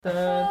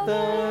God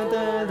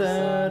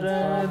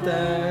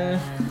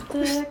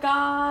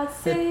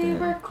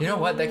Saber. You know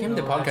what? That came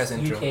the podcast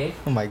intro. UK.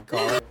 Oh my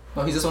god.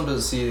 No, he just wanted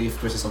to see if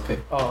Chris is okay.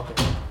 Oh,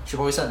 okay. She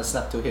probably sent a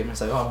snap to him. It's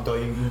like, oh, I'm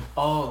dying.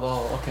 Oh,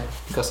 wow, okay.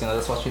 Because,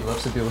 that's what she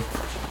loves to do.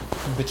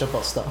 Bitch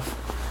about stuff.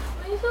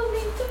 Why are you so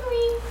mean to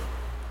me?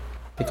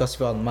 Because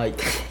we're on mic.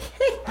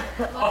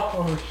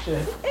 Oh,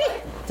 shit.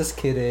 Just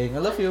kidding. I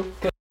love you.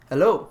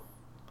 Hello.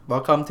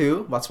 Welcome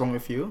to What's Wrong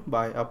With You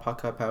by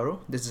Alpaca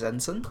Apparel. This is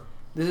Anson.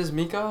 This is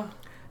Mika.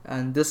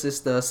 And this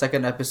is the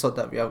second episode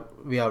that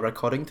we are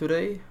recording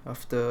today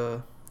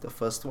after the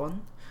first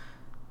one.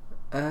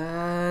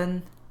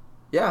 And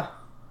yeah.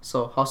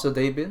 So how's your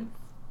day been?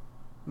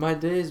 My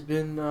day's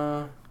been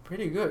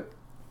pretty good.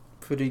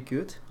 Pretty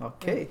good.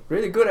 Okay.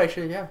 Really good,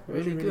 actually, yeah.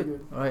 Really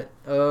good. Alright.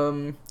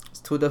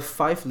 To the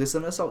 5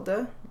 listeners out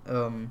there,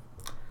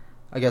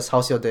 I guess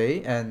how's your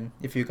day? And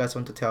if you guys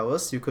want to tell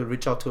us, you could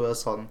reach out to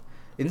us on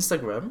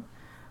Instagram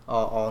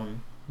or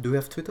on. Do we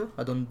have Twitter?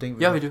 I don't think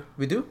we Yeah, have. we do.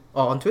 We do?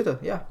 Or on Twitter,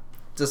 yeah.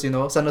 Just, send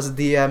us a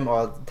DM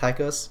or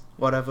tag us,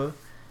 whatever.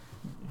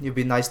 It'd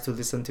be nice to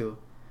listen to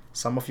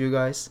some of you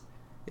guys,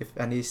 if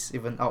any's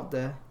even out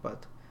there.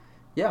 But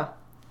yeah.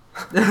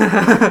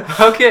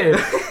 Okay.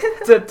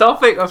 The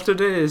topic of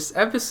today's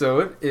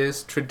episode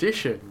is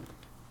tradition.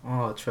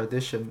 Oh,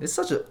 tradition. It's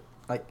such a,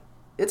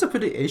 it's a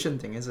pretty Asian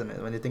thing, isn't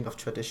it, when you think of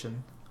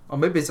tradition? Or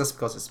maybe it's just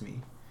because it's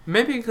me.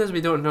 Maybe because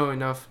we don't know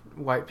enough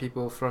white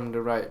people from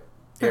the right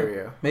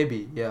area.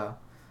 Maybe, yeah.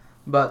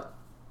 But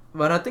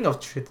when I think of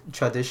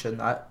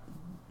tradition, I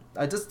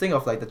just think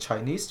of the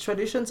Chinese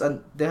traditions,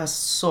 and there are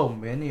so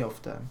many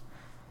of them.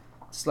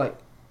 It's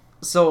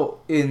so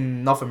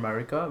in North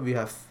America, we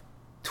have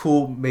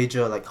 2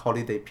 major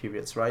holiday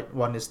periods, right?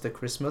 One is the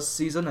Christmas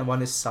season and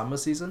one is summer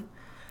season.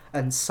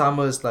 And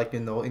summer is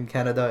in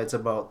Canada, it's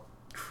about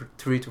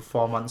 3 to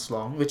 4 months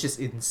long, which is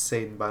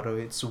insane, by the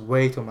way. It's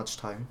way too much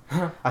time.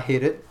 I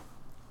hate it.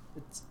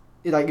 It's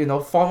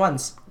 4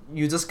 months,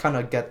 you just kind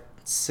of get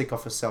sick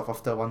of yourself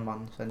after 1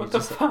 month. And What you the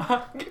just,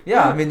 fuck?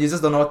 yeah, I mean, you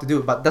just don't know what to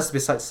do. But that's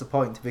besides the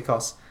point,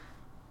 because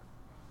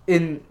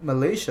in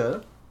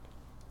Malaysia,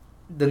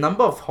 the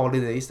number of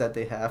holidays that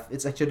they have,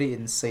 it's actually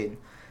insane.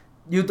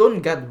 You don't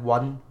get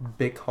one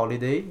big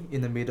holiday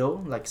in the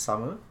middle, like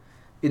summer.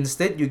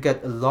 Instead, you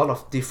get a lot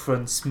of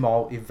different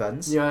small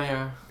events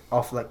Yeah.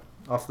 of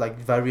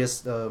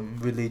various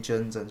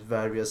religions and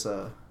various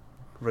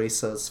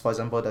races. For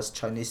example, there's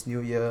Chinese New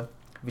Year,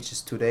 which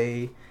is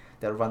today,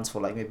 that runs for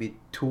maybe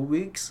 2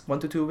 weeks, 1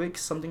 to 2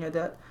 weeks, something like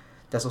that.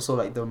 There's also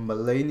the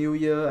Malay New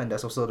Year, and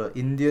there's also the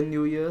Indian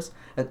New Year's,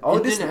 and all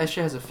Indian this.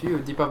 actually has a few.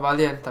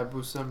 Deepavali and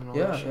Taipusam and all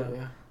that shit,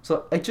 yeah.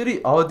 So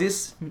actually, all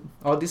these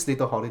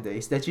little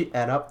holidays, they actually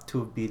add up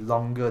to be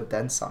longer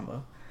than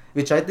summer,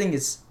 which I think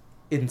is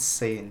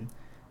insane.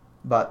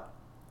 But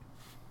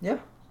yeah.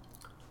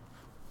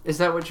 Is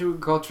that what you would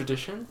call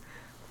tradition?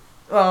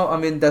 Well, I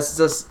mean, that's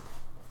just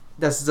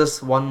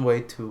one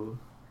way to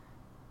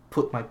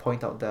put my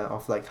point out there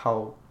of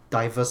how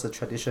diverse the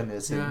tradition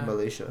is in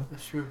Malaysia.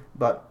 That's true.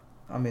 But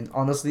I mean,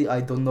 honestly, I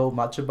don't know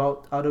much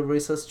about other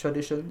races'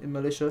 tradition in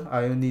Malaysia.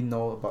 I only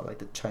know about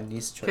the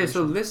Chinese tradition. Okay,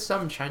 so list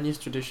some Chinese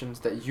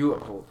traditions that you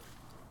uphold.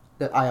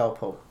 That I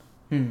uphold.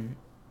 When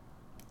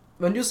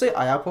you say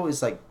I uphold,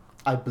 it's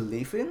I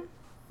believe in.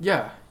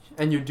 Yeah,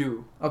 and you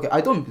do. Okay,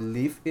 I don't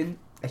believe in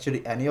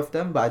actually any of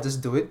them, but I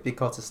just do it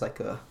because it's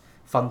a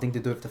fun thing to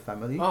do with the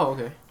family. Oh,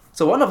 okay.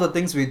 So one of the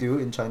things we do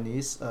in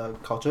Chinese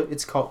culture,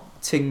 it's called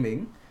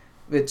Qingming,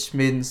 which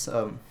means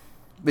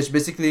which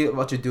basically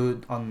what you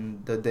do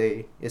on the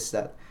day is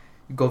that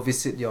you go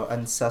visit your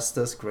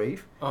ancestors'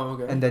 grave, Oh,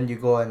 okay. and then you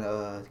go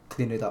and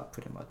clean it up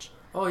pretty much.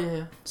 Oh,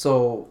 yeah.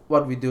 So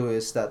what we do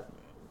is that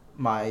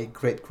my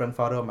great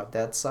grandfather on my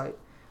dad's side,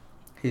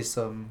 he's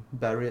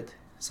buried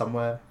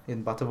somewhere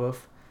in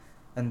Butterworth,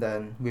 and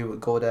then we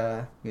would go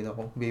there.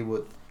 We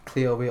would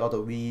clear away all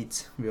the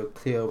weeds. We would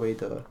clear away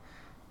the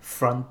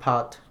front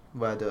part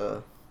where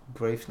the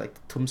grave, the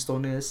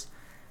tombstone is,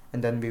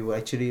 and then we will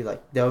actually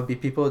there will be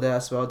people there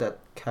as well that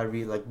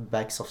carry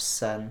bags of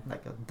sand,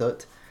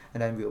 dirt,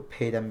 and then we will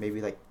pay them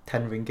maybe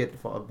 10 ringgit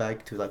for a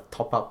bag to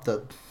top up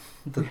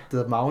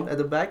the mound at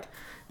the back,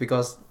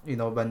 because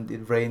when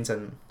it rains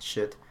and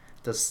shit,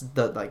 the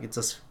dirt it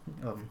just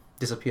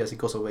disappears, it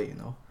goes away.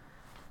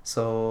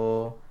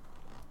 So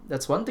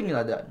that's one thing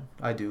that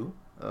I do.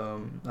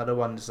 Other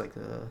one is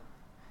the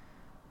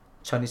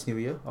Chinese New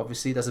Year.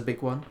 Obviously, that's a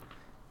big one.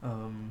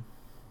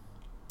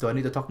 Do I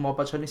need to talk more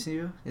about Chinese New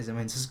Year? It's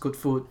just good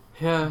food,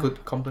 Yeah.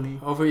 good company.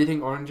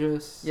 Overeating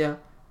oranges. Yeah.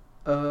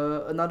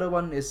 Another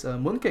one is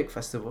Mooncake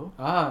Festival.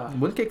 Ah.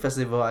 Mooncake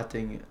Festival, I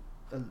think.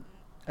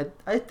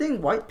 I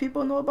think white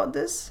people know about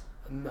this.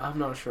 I'm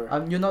not sure.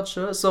 You're not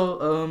sure.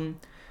 So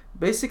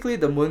basically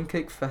the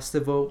Mooncake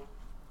Festival,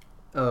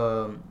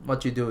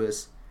 what you do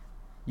is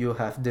you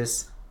have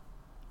this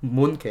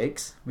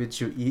mooncakes which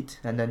you eat,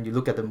 and then you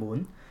look at the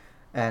moon,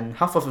 and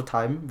half of the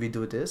time we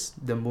do this,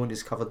 the moon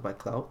is covered by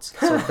clouds,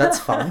 so that's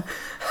fun.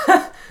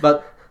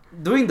 But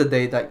during the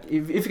day,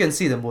 if you can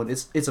see the moon,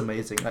 it's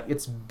amazing.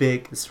 It's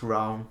big, it's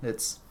round,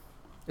 it's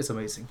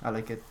amazing. I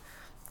like it.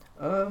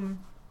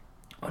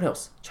 What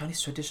else?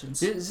 Chinese traditions.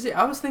 See,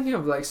 I was thinking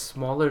of like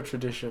smaller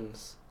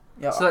traditions.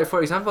 Yeah. So like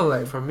for example,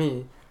 like for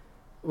me,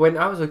 when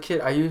I was a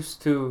kid, I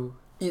used to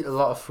eat a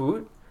lot of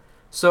food.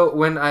 So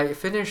when I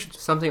finished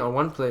something on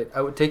one plate,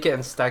 I would take it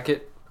and stack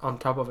it on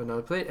top of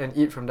another plate and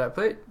eat from that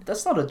plate.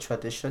 That's not a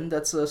tradition.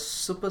 That's a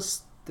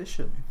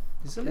superstition,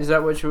 isn't it? Is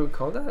that what you would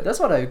call that? That's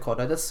what I call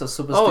that. That's a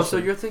superstition. Oh, so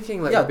you're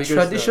thinking like yeah, bigger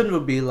tradition stuff.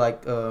 would be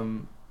like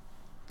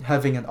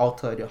having an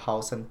altar at your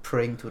house and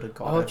praying to the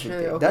god every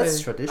day. Okay.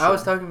 That's tradition. I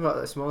was talking about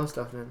the smaller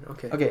stuff then.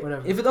 Okay. Okay,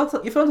 Whatever. if you want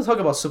to talk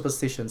about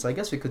superstitions, I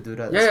guess we could do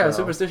that. yeah, as yeah, well.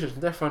 superstitions.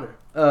 They're funner.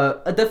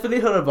 I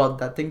definitely heard about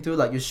that thing too.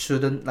 Like you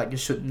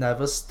should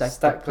never stack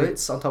Stack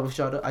plates on top of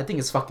each other. I think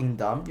it's fucking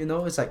dumb. You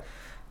know, it's like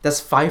there's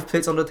 5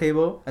 plates on the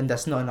table and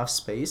there's not enough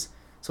space.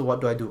 So what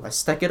do? I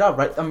stack it up,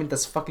 right? I mean,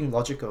 that's fucking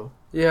logical.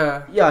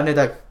 Yeah. Yeah, and then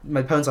like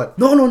my parents are like,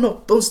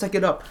 no, don't stack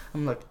it up.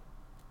 I'm like,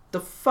 the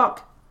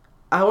fuck?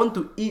 I want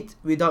to eat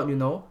without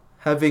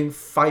having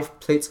 5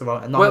 plates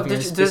around and not Well, having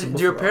any space to do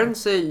move your around. parents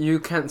say you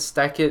can't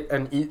stack it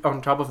and eat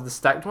on top of the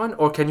stacked one,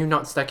 or can you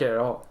not stack it at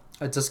all?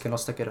 I just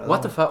cannot stack it at all.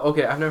 What the fuck?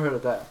 Okay, I've never heard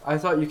of that. I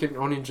thought you can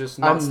only just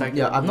not stack it.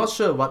 Yeah, and I'm eat. not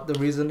sure what the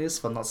reason is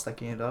for not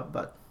stacking it up,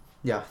 but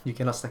yeah, you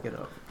cannot stack it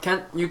up.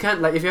 You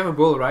can't like if you have a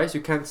bowl of rice,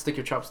 you can't stick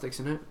your chopsticks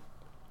in it.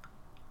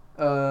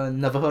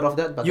 Never heard of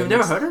that, but You've that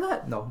never makes- heard of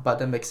that? No, but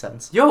that makes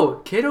sense. Yo,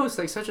 Kato is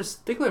like such a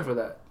stickler for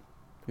that.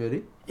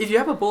 Really? If you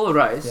have a bowl of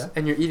rice Yeah.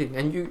 and you're eating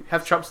and you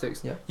have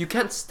chopsticks, Yeah. you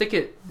can't stick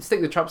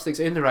the chopsticks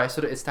in the rice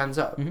so that it stands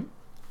up. Mm-hmm.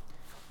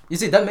 You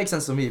see, that makes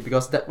sense to me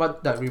because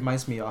what that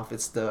reminds me of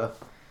it's the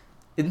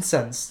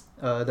incense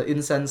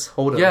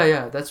holder.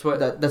 Yeah, that's what.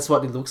 That's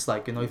what it looks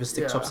like, if you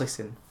stick Yeah. chopsticks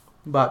in.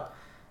 But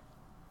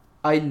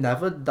I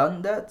never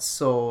done that,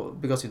 so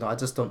because I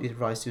just don't eat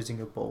rice using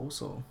a bowl,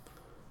 so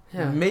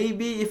yeah.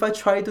 maybe if I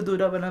try to do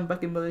that when I'm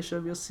back in Malaysia,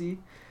 we'll see.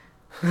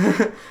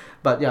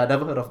 But yeah, I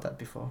never heard of that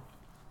before.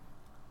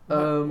 What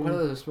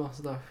are the small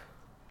stuff?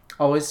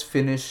 Always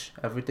finish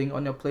everything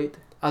on your plate,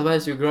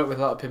 Otherwise, you grow up with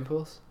a lot of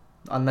pimples.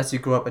 unless you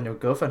grow up and your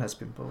girlfriend has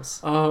pimples.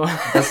 Oh.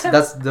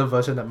 That's the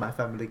version that my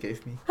family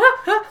gave me.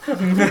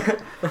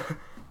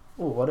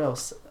 Oh, what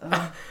else?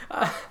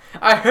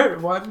 I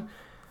heard one.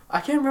 I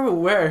can't remember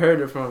where I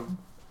heard it from.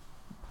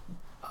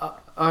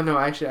 Oh no,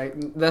 actually,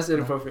 that's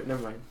inappropriate.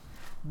 Never mind.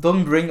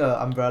 Don't bring an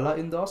umbrella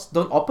indoors.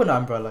 Don't open an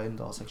umbrella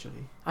indoors.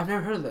 Actually, I've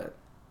never heard of that.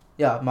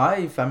 yeah,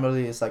 my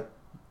family is like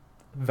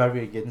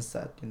very against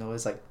that.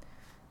 It's like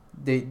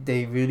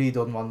they really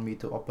don't want me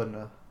to open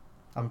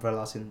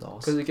umbrellas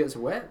indoors. Because it gets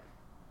wet.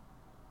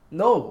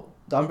 No,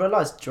 the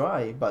umbrella is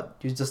dry, but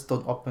you just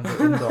don't open it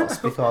indoors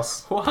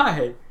because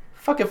Why?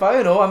 fuck if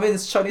I know. I mean,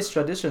 it's Chinese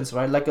traditions,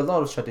 right? Like a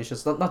lot of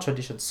traditions, not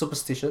traditions,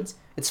 superstitions.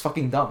 It's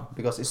fucking dumb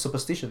because it's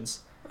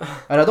superstitions,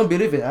 and I don't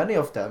believe in any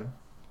of them.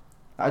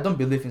 I don't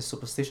believe in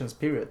superstitions,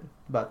 period.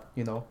 But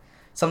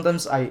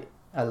sometimes I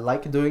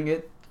like doing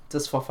it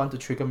just for fun to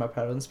trigger my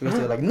parents because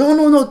they're like, no,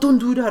 don't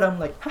do that. I'm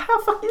like, haha,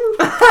 fuck you.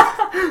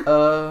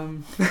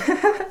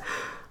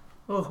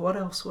 Oh, what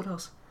else?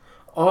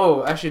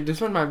 Oh, actually,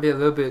 this one might be a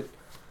little bit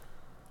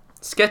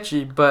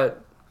sketchy,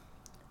 but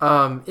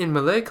in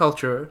Malay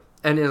culture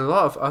and in a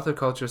lot of other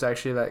cultures,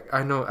 actually, like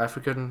I know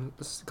African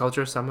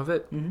culture, some of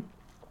it, Mm-hmm.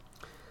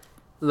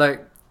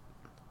 like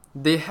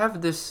they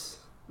have this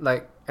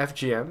like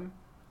FGM,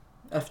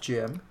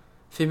 FGM.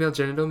 female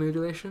genital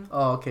mutilation.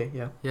 Oh, okay,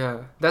 yeah,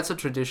 Yeah, that's a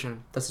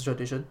tradition. that's a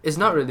tradition. It's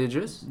not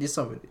religious. It's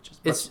not religious.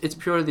 But It's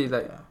purely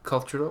like yeah.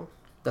 cultural.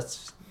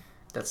 That's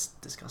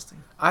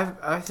disgusting.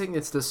 I think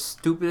it's the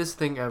stupidest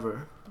thing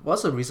ever.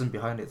 What's the reason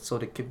behind it? So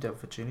they keep their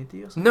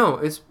virginity or something? No,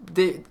 it's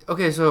they.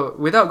 Okay, so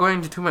without going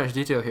into too much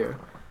detail here,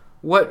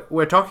 what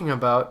we're talking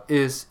about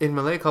is in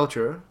Malay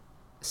culture,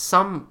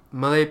 some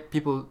Malay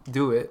people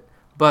do it,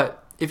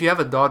 but if you have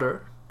a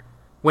daughter,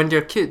 when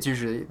they're kids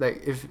usually,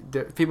 like if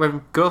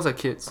when girls are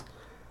kids,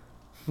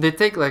 they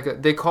take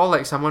they call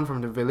like someone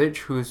from the village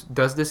who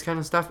does this kind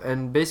of stuff,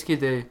 and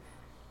basically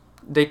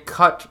they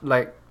cut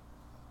like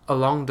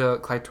along the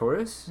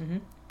clitoris, Mm-hmm.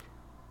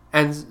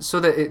 and so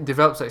that it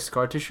develops like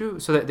scar tissue,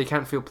 so that they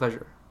can't feel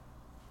pleasure.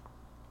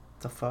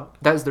 The fuck?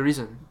 That's the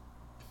reason.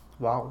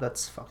 Wow,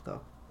 that's fucked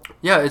up.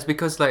 Yeah, it's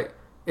because like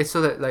it's so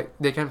that like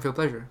they can't feel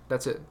pleasure.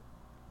 That's it.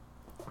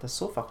 That's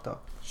so fucked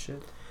up.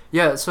 Shit.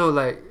 Yeah, so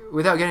like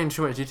without getting into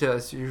too much detail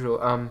as usual,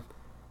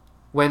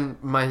 when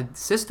my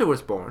sister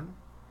was born,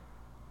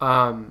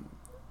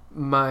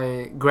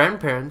 my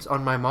grandparents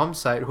on my mom's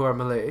side who are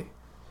Malay,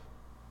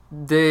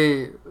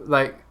 they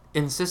like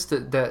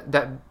insisted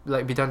that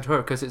like be done to her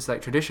because it's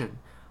like tradition.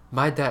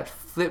 My dad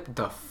flipped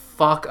the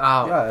fuck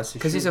out. Yeah, as you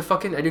Because he's a should.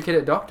 fucking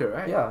educated doctor,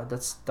 right? Yeah,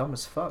 that's dumb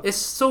as fuck. It's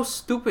so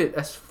stupid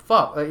as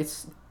fuck. Like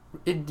it's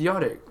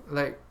idiotic.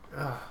 Like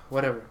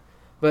whatever.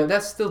 But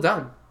that's still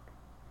done.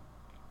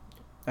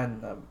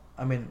 And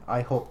I mean,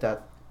 I hope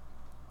that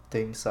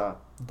things are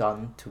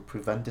done to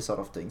prevent this sort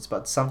of things.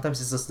 But sometimes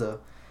it's just the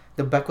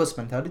backwards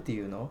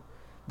mentality,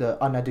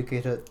 the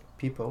uneducated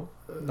people,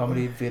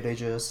 normally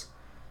villagers.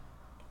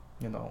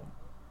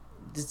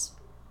 It's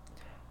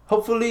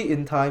hopefully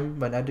in time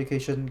when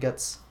education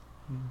gets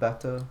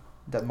better,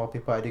 that more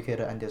people are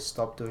educated and they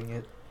stop doing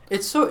it.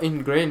 It's so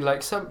ingrained,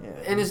 like Yeah.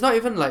 and it's not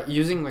even like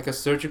using like a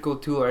surgical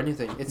tool or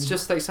anything. It's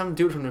just like some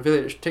dude from the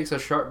village takes a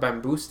sharp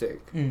bamboo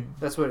stick.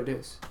 That's what it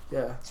is.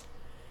 Yeah,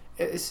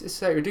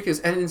 it's like ridiculous.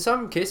 And in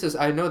some cases,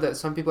 I know that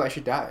some people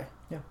actually die.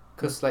 Yeah.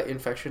 Cause like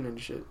infection and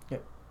shit. Yeah.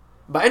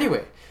 But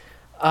anyway,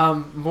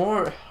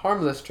 more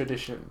harmless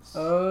traditions.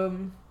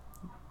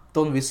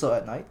 Don't whistle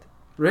at night.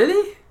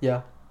 Really?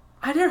 Yeah.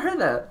 I never heard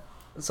that.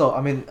 So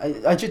I mean,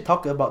 I actually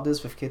talked about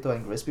this with Kato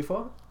and Grace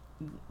before.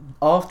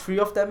 All three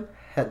of them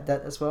had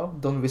that as well.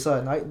 Don't whistle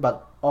at night,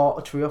 but all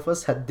three of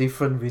us had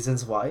different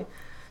reasons why.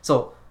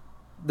 So,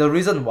 the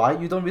reason why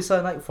you don't whistle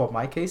at night, for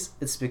my case,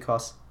 it's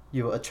because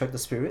you will attract the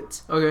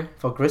spirits. Okay.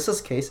 For Grace's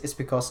case, it's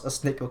because a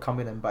snake will come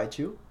in and bite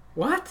you.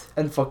 What?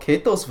 And for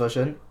Kato's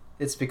version,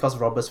 it's because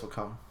robbers will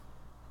come.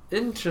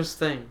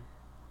 Interesting.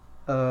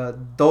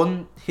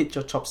 Don't hit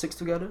your chopsticks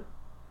together.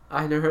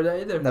 I never heard that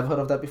either. Never heard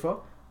of that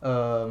before.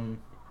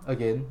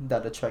 Again,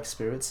 that attracts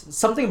spirits.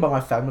 Something about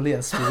my family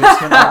and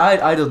spirits. Man,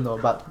 I don't know,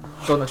 but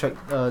don't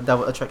attract. That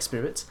will attract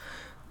spirits.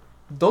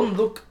 Don't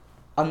look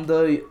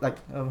under like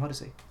how to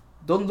say.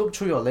 Don't look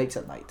through your legs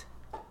at night.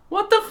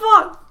 What the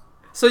fuck?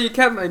 So you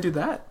can't like do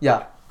that?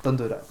 Yeah, don't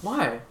do that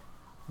Why?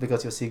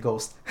 because you'll see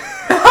ghosts.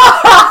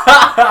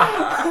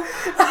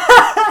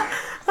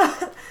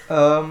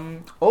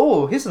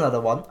 Oh, here's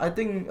another one. I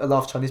think a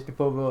lot of Chinese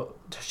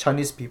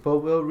people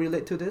will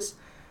relate to this.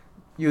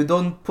 You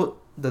don't put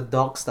the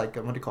dogs like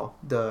what do you call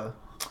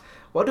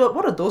what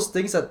are those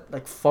things that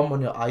like form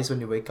on your eyes when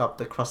you wake up?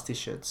 The crusty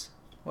shits.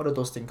 What are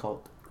those things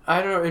called?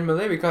 I don't know. In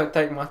Malay, we call it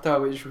taik mata,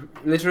 which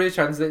literally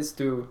translates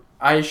to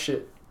eye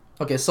shit.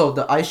 Okay, so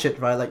the eye shit,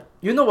 right? Like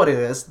you know what it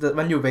is. That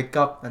when you wake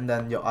up and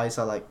then your eyes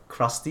are like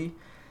crusty.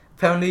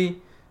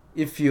 Apparently,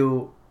 if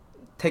you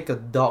take a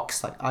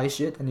dog's like eye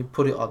shit and you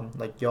put it on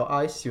like your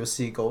eyes, you'll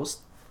see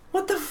ghosts.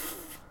 What the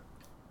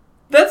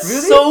That's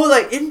Really? so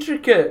like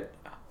intricate.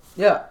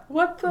 Yeah.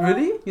 What the?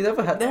 Really? You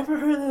never had that? Never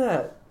heard of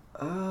that.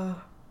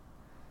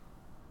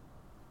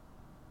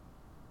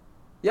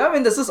 Yeah, I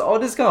mean, there's just all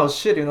this kind of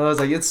shit, you know. It's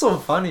like it's so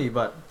funny,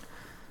 but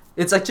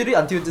it's actually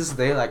until this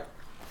day, like,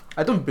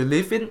 I don't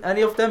believe in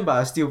any of them, but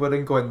I still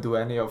wouldn't go and do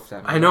any of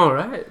them. I know,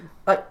 right?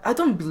 Like, I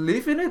don't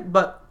believe in it,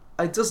 but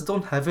I just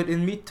don't have it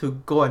in me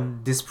to go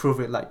and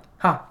disprove it. Like,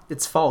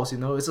 it's false, you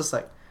know. It's just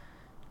like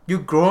you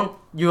grow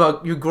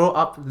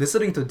up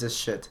listening to this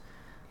shit.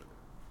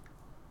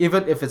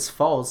 Even if it's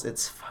false,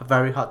 it's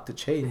very hard to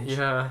change.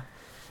 Yeah.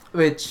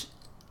 Which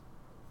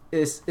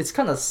it's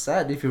kind of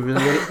sad if you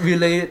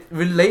really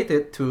relate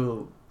it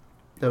to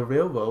the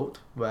real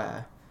world,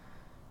 where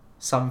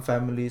some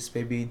families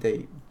maybe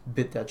they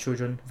beat their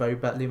children very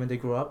badly when they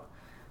grow up,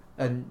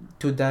 and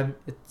to them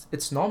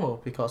it's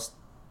normal because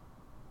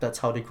that's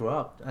how they grow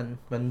up, and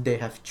when they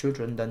have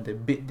children then they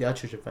beat their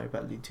children very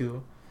badly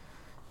too.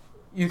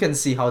 You can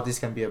see how this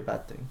can be a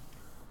bad thing.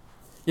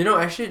 You know,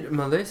 actually,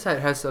 Malay side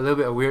has a little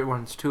bit of weird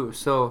ones too.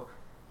 So,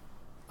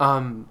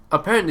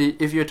 apparently,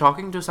 if you're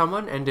talking to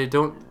someone and they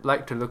don't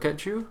like to look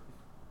at you,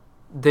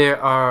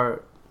 there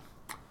are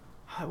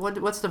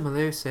what's the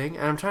Malay saying?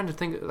 And I'm trying to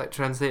think like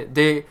translate.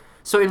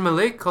 So in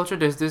Malay culture,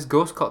 there's this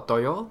ghost called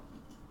toyol,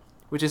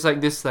 which is like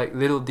this like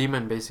little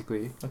demon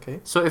basically.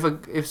 Okay. So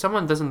if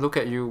someone doesn't look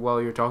at you while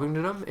you're talking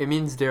to them, it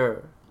means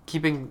they're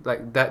keeping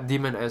like that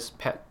demon as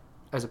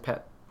a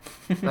pet.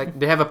 Like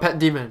they have a pet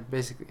demon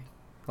basically.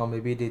 Or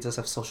maybe they just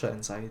have social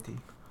anxiety.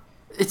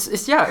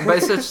 It's yeah, but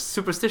it's a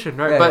superstition,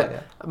 right? Yeah, but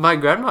yeah. my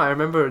grandma, I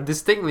remember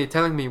distinctly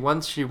telling me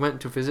once she went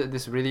to visit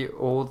this really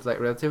old like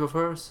relative of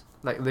hers,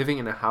 like living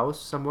in a house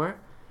somewhere,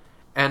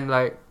 and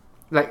like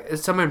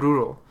it's somewhere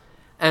rural,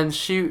 and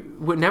she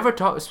would never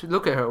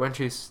look at her when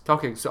she's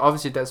talking. So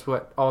obviously that's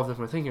what all of them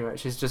were thinking, right?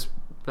 She's just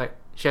like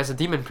she has a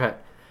demon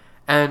pet,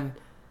 and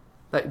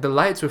like the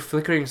lights were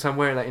flickering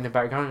somewhere like in the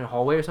background in the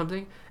hallway or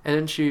something, and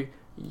then she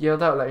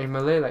yelled out like in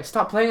Malay like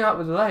stop playing out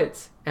with the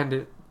lights, and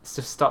it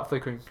just stopped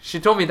flickering. She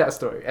told me that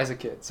story as a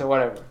kid, so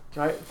whatever,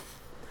 right?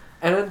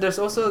 And then there's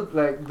also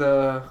like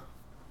the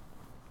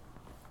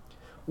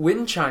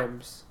wind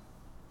chimes.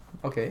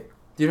 Okay.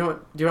 Do you know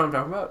what I'm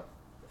talking about?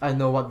 I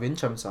know what wind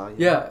chimes are.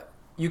 Yeah,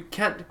 you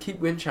can't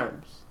keep wind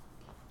chimes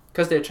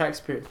because they attract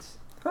spirits.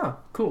 Huh,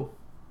 cool.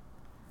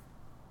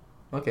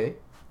 Okay.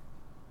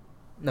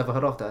 Never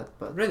heard of that,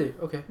 but Really?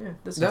 Okay. yeah,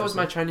 that's That was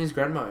my interesting. Chinese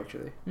grandma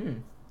actually.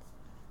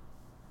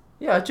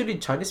 Yeah, actually,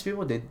 Chinese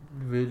people they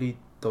really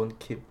don't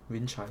keep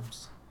wind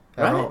chimes.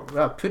 Right?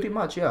 Yeah, pretty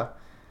much. Yeah.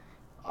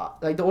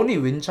 Like the only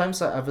wind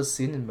chimes I ever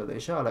seen in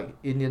Malaysia are like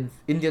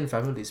Indian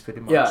families, pretty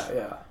much.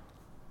 Yeah.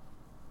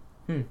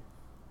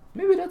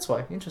 Maybe that's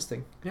why.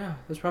 Interesting. Yeah,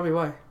 that's probably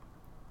why.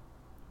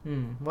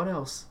 What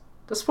else?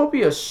 There's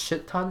probably a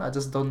shit ton. I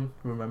just don't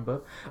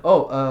remember.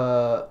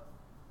 Oh,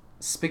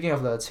 speaking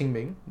of the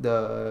Qingming,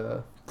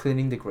 the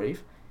cleaning the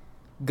grave,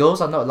 girls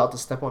are not allowed to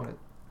step on it.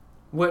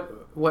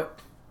 What?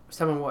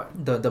 Someone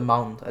what? The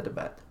mound at the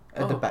back.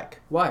 The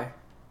back. Why?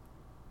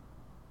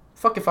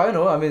 Fuck if I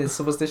know. I mean, it's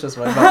superstitious,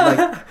 right? But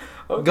like,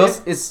 Okay.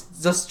 girls, it's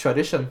just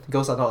tradition.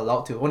 Girls are not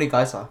allowed to. Only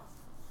guys are.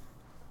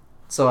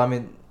 So I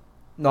mean,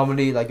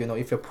 normally, like,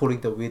 if you're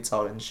pulling the weeds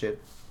out and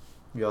shit,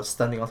 you're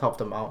standing on top of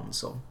the mountain.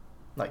 So,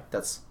 like,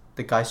 that's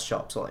the guy's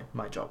job. So, like,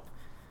 my job,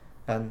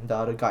 and the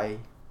other guy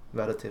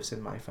relatives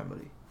in my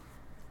family.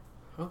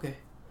 Okay.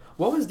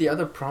 What was the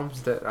other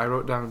prompts that I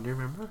wrote down? Do you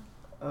remember?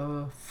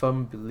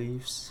 Firm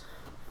beliefs.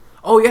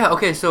 Oh yeah.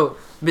 Okay. So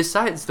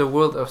besides the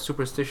world of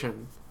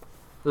superstition,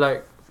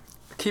 like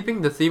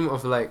keeping the theme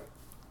of like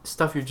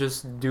stuff you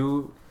just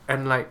do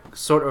and like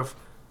sort of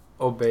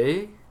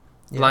obey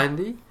Yeah.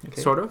 blindly,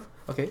 Okay. sort of.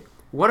 Okay.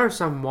 What are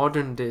some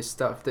modern day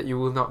stuff that you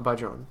will not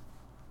budge on?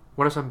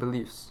 What are some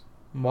beliefs?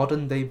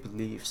 Modern day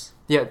beliefs.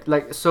 Yeah,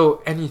 like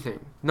so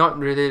anything not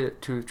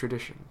related to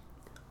tradition.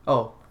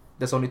 Oh,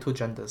 there's only two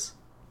genders.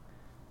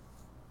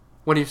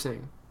 What are you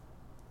saying?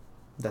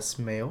 That's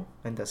male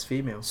and that's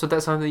female. So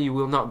that's something you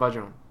will not budge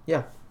on.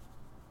 Yeah.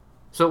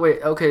 So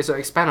wait, okay, so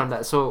expand on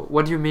that. So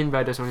what do you mean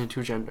by there's only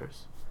two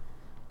genders?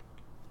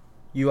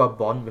 You are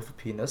born with a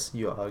penis,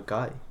 you are a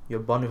guy.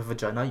 You're born with a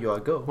vagina, you are a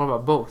girl. What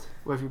about both?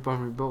 What if you're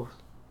born with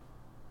both?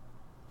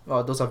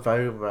 Well, those are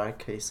very rare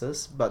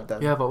cases, but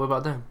then Yeah, but what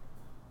about them?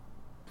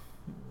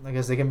 I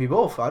guess they can be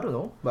both. I don't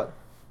know, but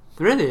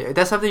Really?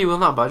 That's something you will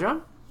not budge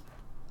on?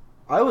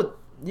 I would.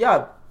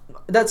 Yeah,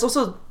 that's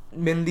also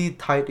mainly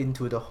tied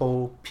into the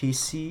whole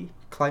PC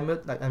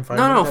climate, like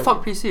environment. No, that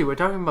fuck PC. We're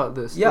talking about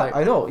this. Yeah, like,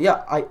 I know.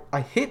 Yeah,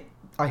 I hate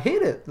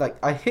it. Like,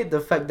 I hate the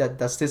fact that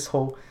there's this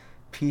whole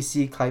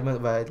PC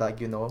climate where, like,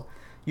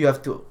 you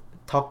have to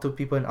talk to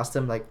people and ask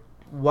them, like,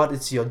 what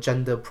is your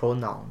gender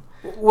pronoun?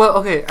 Well,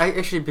 okay. I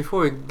actually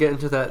before we get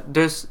into that,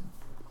 there's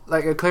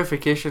like a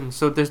clarification.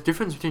 So there's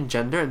difference between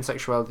gender and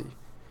sexuality.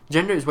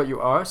 Gender is what you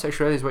are.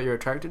 Sexuality is what you're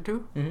attracted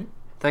to. Mm-hmm.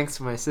 Thanks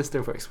to my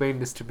sister for explaining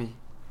this to me.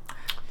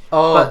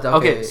 Oh, But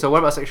okay. So what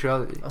about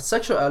sexuality?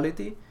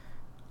 Sexuality,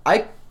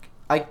 I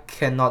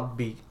cannot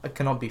be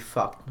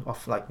fucked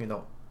of, like,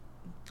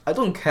 I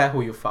don't care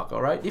who you fuck,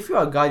 alright? If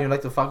you're a guy and you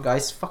like to fuck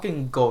guys,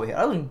 fucking go ahead.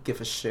 I don't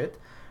give a shit.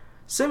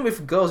 Same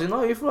with girls,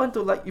 if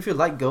you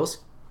like girls,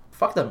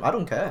 fuck them. I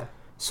don't care.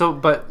 So,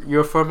 but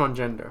you're firm on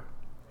gender.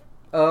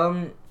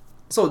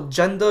 So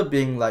gender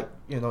being, like,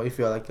 if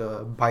you're like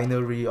a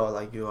binary or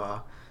like you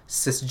are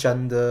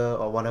cisgender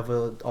or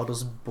whatever all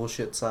those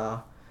bullshits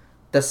are,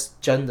 that's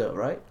gender,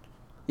 right?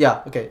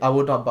 Yeah, okay, I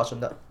would not budge on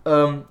that.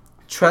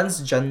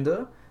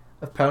 Transgender,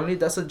 apparently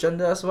that's a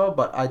gender as well,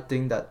 but I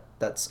think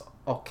that's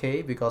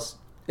okay because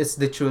it's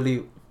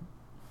literally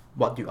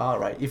what you are,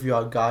 right? If you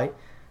are a guy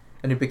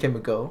and you became a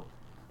girl,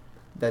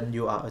 then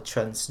you are a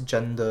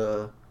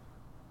transgender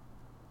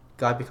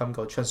guy become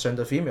girl,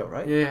 transgender female,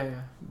 right? Yeah.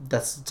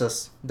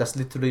 That's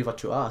literally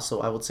what you are, so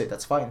I would say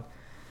that's fine.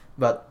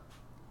 But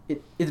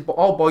it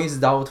all boils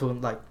down to,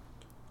 like,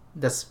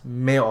 that's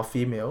male or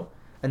female,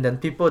 and then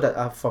people that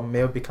are from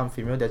male become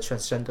female, they're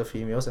transgender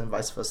females and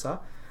vice versa.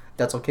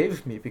 That's okay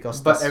with me because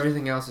But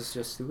everything else is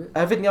just stupid.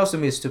 everything else to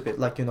me is stupid.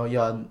 Like, you're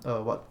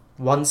what,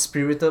 one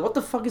spirited, what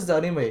the fuck is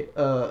that anyway?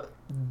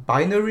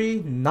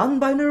 Binary,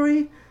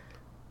 non-binary,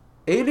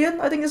 alien,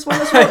 I think is one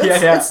as well.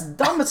 Yeah. It's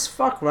dumb as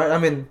fuck, right? I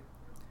mean,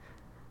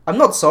 I'm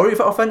not sorry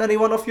if I offend any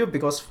one of you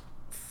because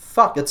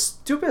fuck, it's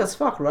stupid as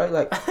fuck, right?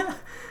 Like,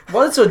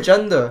 what is your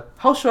gender?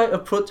 How should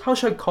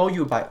I call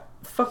you by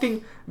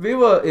fucking, we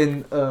were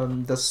in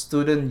the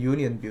student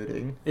union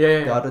building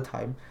the other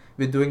time.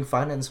 We're doing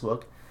finance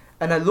work,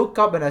 and I look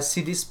up and I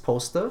see this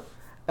poster,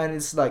 and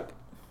it's like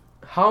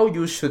how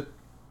you should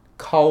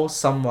call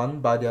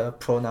someone by their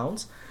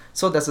pronouns.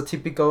 So there's a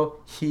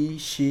typical he,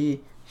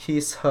 she,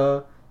 his,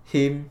 her,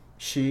 him,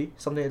 she,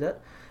 something like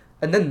that.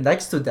 And then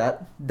next to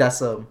that,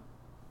 there's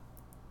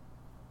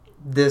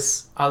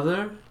this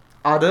Other?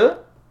 other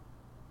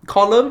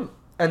column,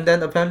 and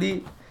then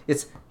apparently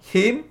it's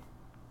him,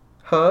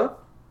 her,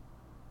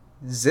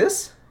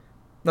 this,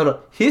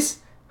 no, his,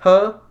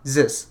 her,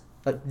 this,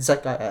 like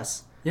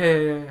ZIS.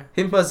 Yeah.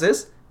 Him, her,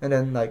 this, and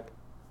then like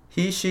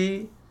he,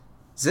 she,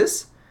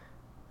 this,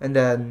 and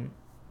then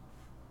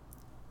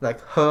like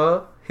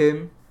her,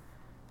 him,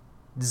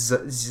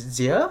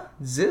 zia,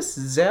 this,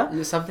 zia.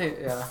 Yeah, something,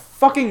 yeah.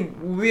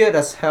 Fucking weird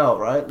as hell,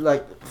 right?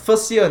 Like,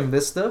 first year in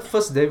Lister,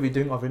 first day we're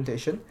doing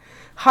orientation.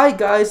 Hi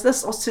guys,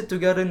 let's all sit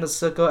together in a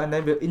circle and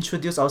then we'll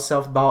introduce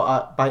ourselves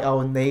by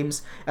our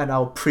names and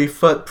our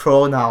preferred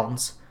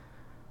pronouns.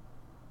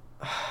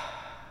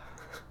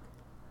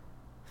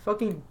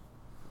 Fucking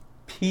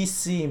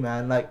PC,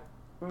 man. Like,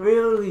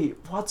 really,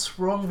 what's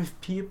wrong with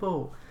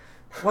people?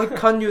 Why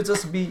can't you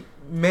just be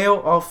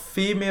male or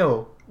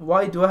female?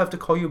 Why do I have to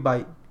call you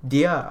by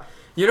dear?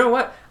 You know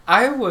what?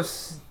 I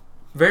was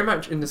very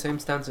much in the same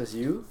stance as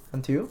you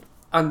until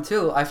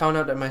I found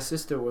out that my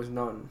sister was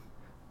non.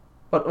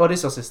 What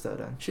is your sister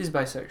then? She's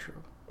bisexual.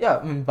 Yeah,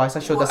 I mean,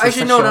 bisexual. Well, That's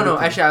actually, a no.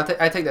 sexuality. Actually,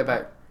 I take that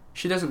back.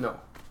 She doesn't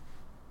know.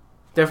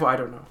 Therefore, I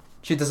don't know.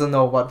 She doesn't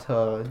know what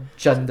her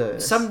gender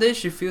is. Some days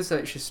she feels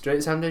like she's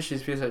straight. Some days she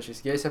feels like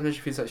she's gay. Some days she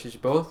feels like she's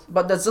both.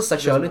 But that's just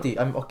sexuality.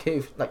 I'm okay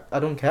with, like,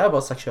 I don't care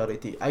about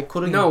sexuality. I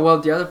couldn't. No,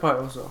 well, the other part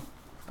also.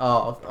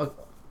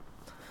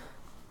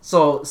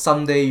 So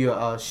someday you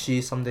are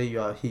she, someday you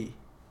are he.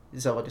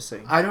 Is that what you're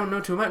saying? I don't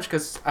know too much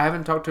because I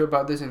haven't talked to her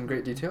about this in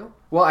great detail.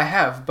 Well, I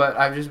have, but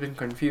I've just been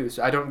confused.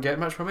 I don't get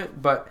much from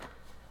it, but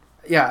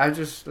yeah, I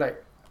just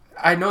like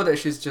I know that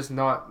she's just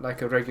not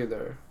like a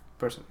regular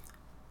person.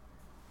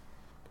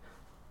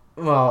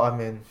 Well, I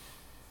mean,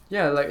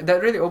 Yeah, like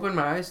that really opened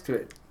my eyes to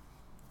it.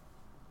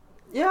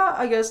 yeah,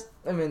 I guess.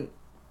 I mean,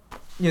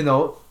 you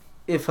know,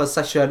 if her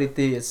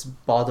sexuality is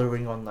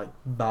bordering on like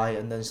bi,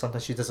 and then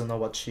sometimes she doesn't know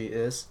what she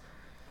is,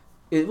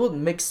 it would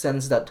make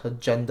sense that her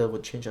gender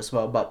would change as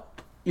well. But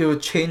it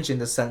would change in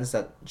the sense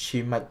that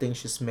she might think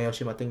she's male,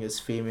 she might think it's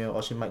female,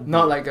 or she might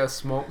Not like a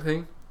smoke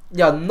thing.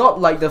 yeah, not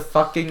like the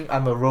fucking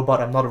I'm a robot,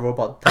 I'm not a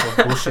robot type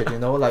of bullshit. You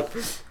know, like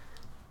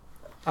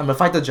I'm a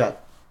fighter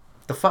jet.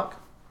 The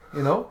fuck,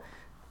 you know.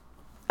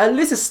 At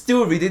least it's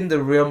still within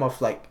the realm of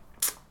like,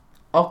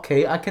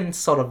 okay, I can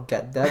sort of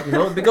get that, you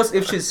know, because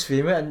if she's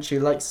female and she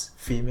likes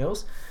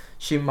females,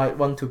 she might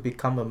want to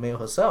become a male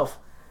herself,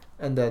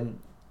 and then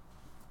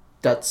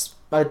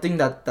I think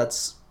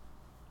that's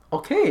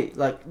okay.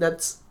 Like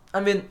that's, I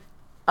mean,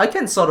 I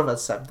can sort of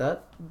accept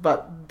that,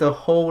 but the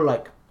whole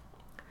like,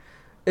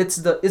 it's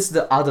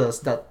the others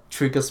that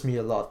triggers me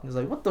a lot. It's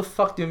like, what the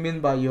fuck do you mean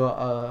by you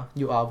are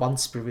one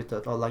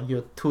spirited, or like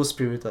you're two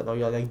spirited, or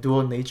you're like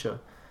dual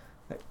nature?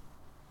 Like,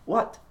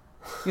 what?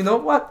 You know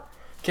what?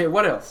 Okay,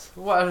 what else?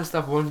 What other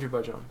stuff won't you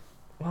budge on?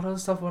 What other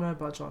stuff won't I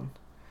budge on?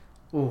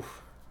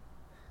 Oof.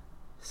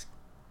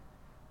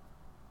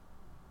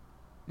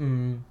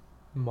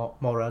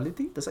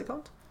 Morality, does that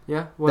count?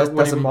 Yeah. What do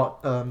That's you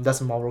a mean?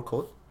 that's a moral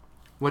code.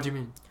 What do you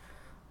mean?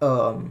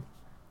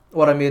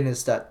 What I mean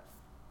is that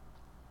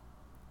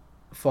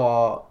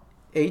for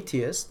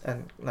atheists,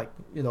 and like,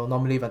 you know,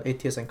 normally when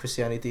atheists and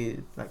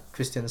Christianity, like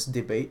Christians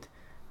debate,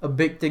 a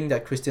big thing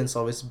that Christians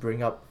always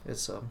bring up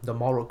is the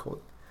moral code,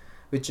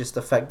 which is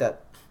the fact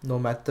that no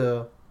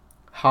matter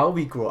how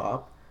we grow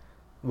up,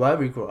 where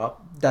we grow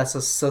up, there's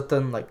a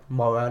certain like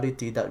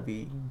morality that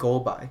we go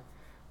by.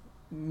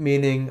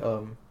 Meaning,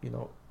 you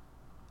know,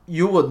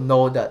 you would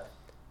know that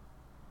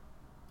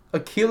a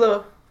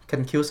killer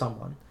can kill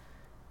someone,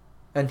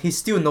 and he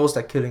still knows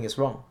that killing is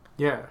wrong.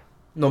 Yeah.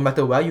 No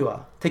matter where you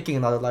are, taking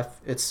another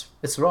life, it's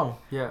wrong.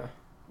 Yeah.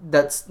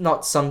 That's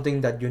not something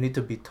that you need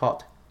to be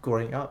taught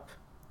growing up.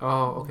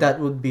 Oh, okay.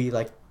 That would be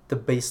like the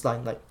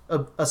baseline, like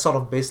a sort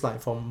of baseline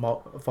for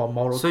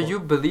moral So code. you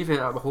believe in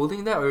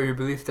upholding that, or you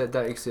believe that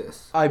that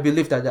exists? I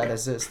believe that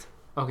exists.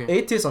 Okay.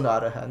 Atheists, on the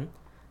other hand,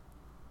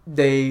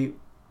 they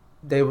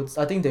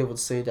would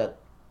say that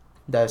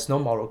there's no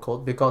moral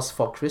code, because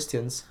for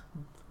Christians,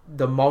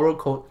 the moral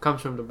code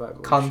Comes from the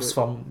Bible. comes shit.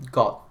 from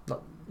God,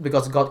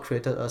 because God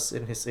created us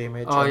in His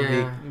image, Oh, and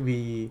yeah.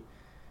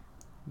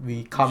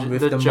 we come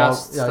with The the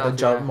just stuff,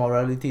 yeah.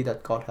 morality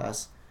that God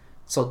has.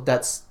 So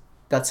that's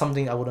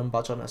something I wouldn't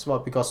budge on as well,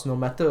 because no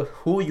matter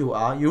who you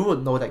are, you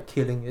would know that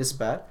killing is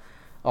bad,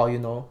 or you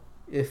know,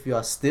 if you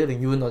are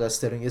stealing, you would know that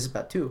stealing is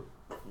bad too.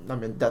 I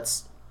mean,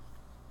 that's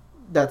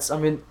I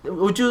mean,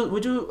 would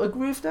you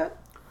agree with that?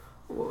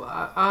 Well,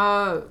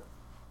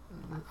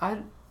 I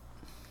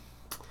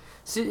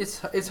see.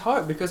 It's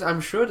hard because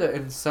I'm sure that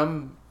in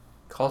some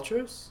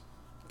cultures,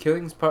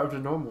 killing is part of the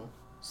normal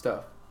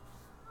stuff.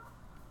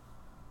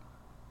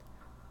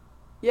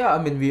 Yeah,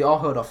 I mean, we all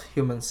heard of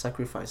human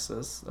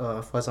sacrifices.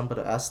 For example,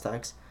 the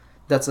Aztecs.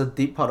 That's a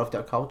deep part of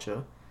their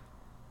culture.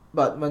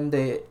 But when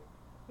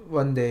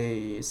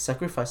they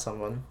sacrifice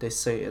someone, they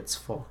say it's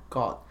for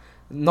God.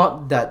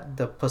 Not that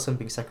the person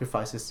being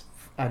sacrificed is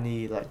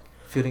any like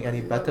feeling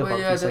any better Well, about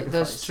yeah, being sacrificed.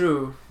 that's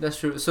true. That's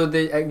true. So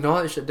they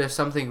acknowledge that there's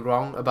something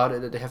wrong about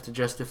it that they have to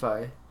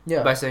justify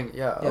Yeah. by saying,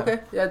 yeah, Yeah. okay,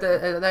 yeah,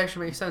 that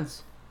actually makes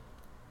sense.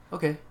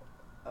 Okay.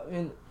 I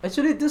mean,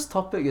 actually, this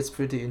topic is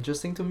pretty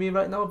interesting to me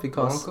right now,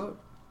 because Moral code?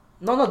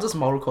 not just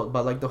moral code,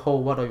 but like the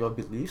whole what are your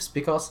beliefs,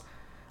 because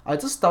I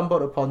just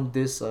stumbled upon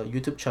this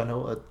YouTube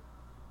channel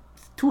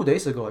 2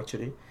 days ago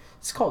actually.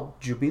 It's called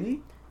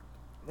Jubilee.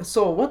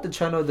 So what the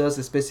channel does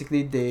is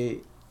basically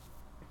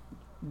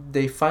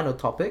they find a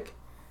topic,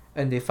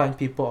 and they find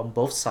people on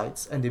both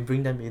sides, and they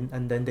bring them in,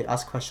 and then they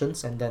ask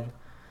questions, and then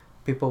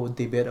people would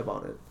debate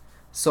about it.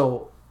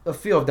 So a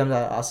few of them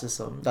that I asked is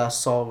that I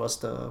saw was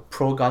the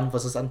pro-gun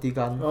versus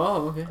anti-gun,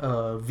 Oh, okay.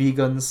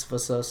 vegans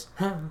versus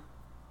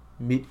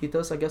meat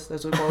eaters, I guess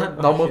that's what we call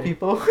it. Normal Okay.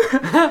 people.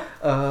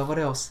 What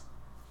else?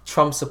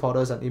 Trump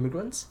supporters and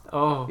immigrants.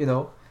 Oh. You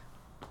know,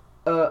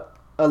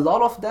 a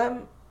lot of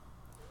them,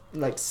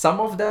 like some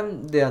of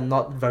them, they are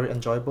not very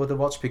enjoyable to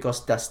watch,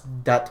 because there's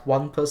that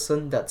one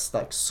person that's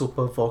like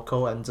super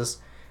vocal and just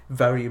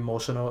very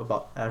emotional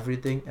about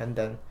everything, and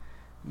then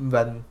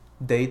when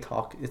they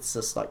talk, it's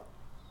just like,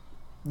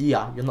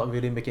 yeah, you're not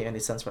really making any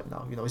sense right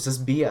now. You know, it's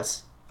just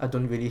BS. I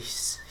don't really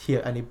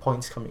hear any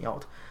points coming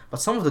out. But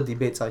some of the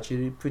debates are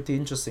actually pretty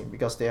interesting,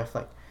 because they have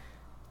like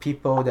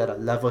people that are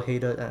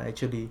level-headed and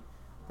actually,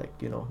 like,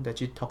 you know, they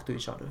actually talk to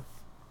each other.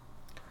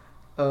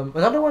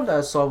 Another one that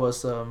I saw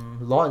was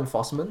law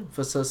enforcement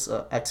versus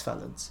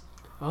ex-felons.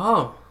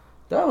 Oh.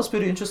 That was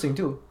pretty interesting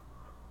too.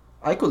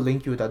 I could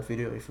link you that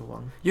video if you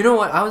want. You know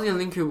what? I was gonna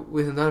link you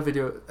with another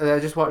video that I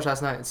just watched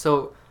last night.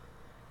 So,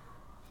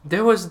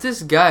 There was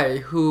this guy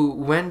who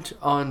went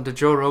on the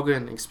Joe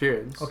Rogan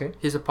Experience. Okay.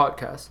 He's a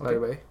podcast, by the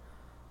way.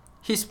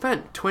 He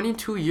spent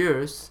 22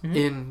 years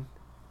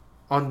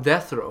on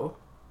death row.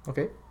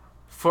 Okay.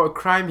 For a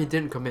crime he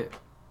didn't commit.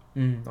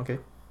 Okay.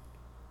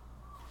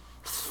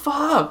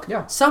 Fuck!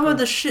 Yeah. Some of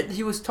the shit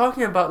he was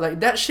talking about, like,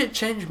 that shit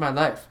changed my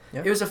life.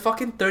 Yeah. It was a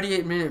fucking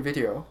 38-minute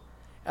video.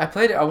 I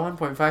played it at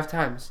 1.5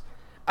 times.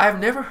 I've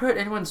never heard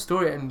anyone's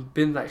story and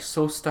been, like,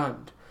 so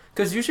stunned.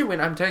 Because usually when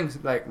I'm telling,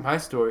 like, my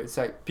story, it's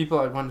like people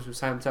are the ones who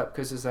sign up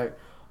because it's like,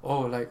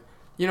 oh, like,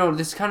 you know,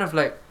 this kind of,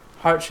 like,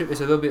 hardship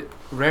is a little bit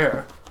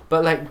rare.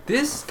 But, like,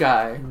 this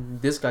guy...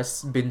 This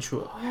guy's been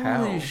through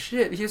hell. Holy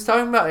shit. He was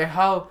talking about, like,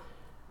 how,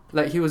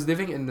 like, he was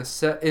living in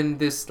in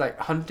this, like,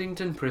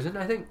 Huntington prison,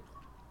 I think.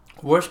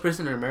 Worst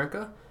prison in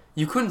America.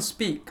 You couldn't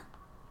speak.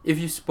 If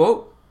you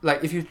spoke,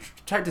 like, if you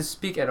tried to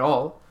speak at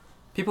all,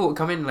 people would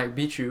come in and, like,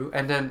 beat you,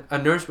 and then a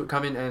nurse would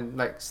come in and,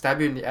 like,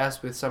 stab you in the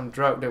ass with some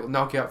drug that would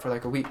knock you out for,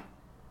 like, a week.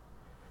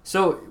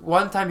 So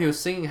one time he was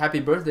singing happy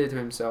birthday to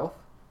himself,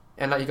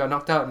 and, like, he got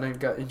knocked out and then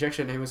got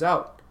injection and he was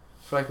out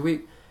for, like, a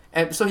week.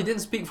 And so he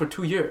didn't speak for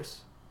 2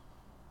 years.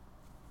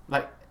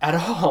 Like, at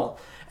all.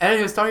 And then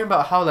he was talking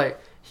about how, like,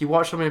 he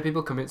watched so many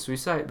people commit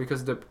suicide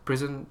because the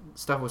prison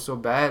stuff was so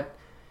bad.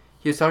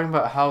 He was talking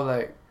about how,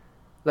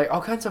 like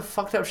all kinds of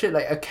fucked up shit.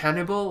 Like, a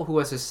cannibal who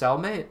was his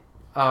cellmate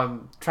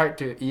tried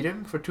to eat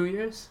him for 2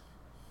 years.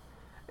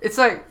 It's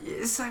like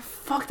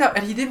fucked up,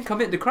 and he didn't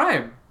commit the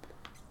crime.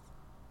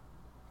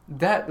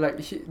 That, like,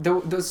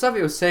 the stuff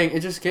he was saying,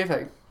 it just gave,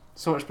 like,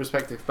 so much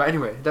perspective. But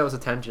anyway, that was a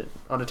tangent.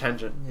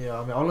 Yeah,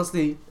 I mean,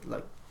 honestly,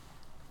 like,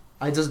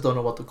 I just don't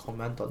know what to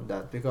comment on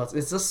that because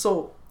it's just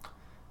so...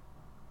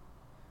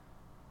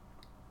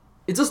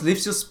 It just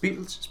leaves you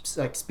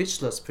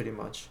speechless, pretty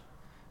much.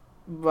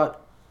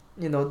 But,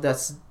 you know,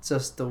 that's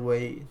just the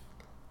way,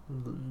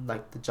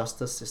 like, the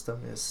justice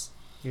system is.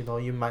 You know,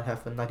 you might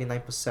have a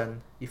 99%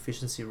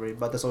 efficiency rate,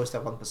 but there's always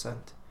that 1%.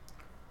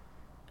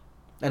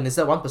 And it's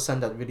that 1%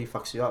 that really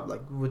fucks you up.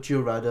 Like, would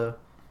you rather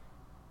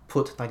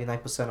put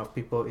 99% of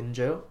people in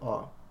jail,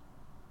 or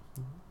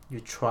you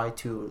try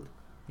to,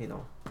 you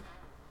know,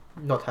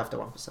 not have the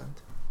 1%?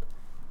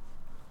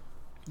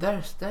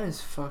 That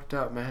is fucked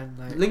up, man.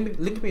 Like,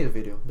 link me the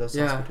video. That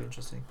sounds pretty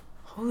interesting.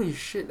 Holy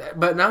shit!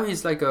 But now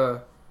he's like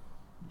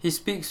he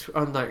speaks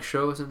on, like,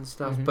 shows and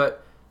stuff.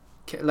 But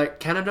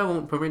like, Canada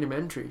won't permit him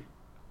entry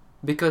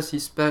because he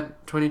spent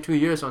 22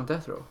 years on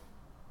death row.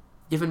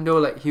 Even though,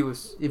 like,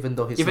 even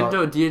though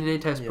DNA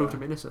test proved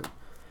him innocent,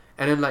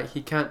 and then, like,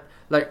 he can't,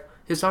 like,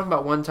 he's talking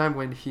about one time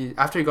when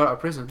after he got out of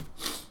prison,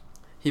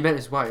 he met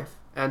his wife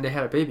and they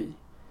had a baby,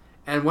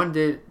 and one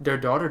day their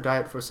daughter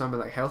died for some,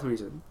 like, health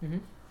reason,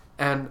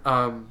 and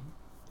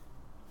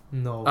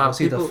no, was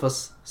he the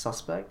first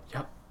suspect?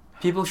 Yep.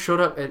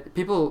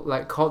 People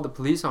like called the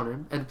police on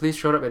him, and the police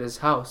showed up at his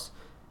house,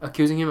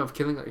 accusing him of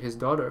killing, like, his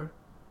daughter,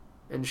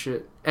 and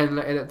shit. And,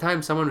 like, at that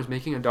time, someone was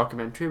making a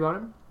documentary about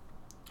him.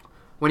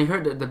 When he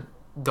heard that the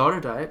daughter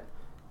died,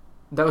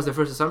 that was the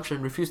first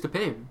assumption, refused to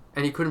pay him,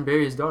 and he couldn't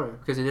bury his daughter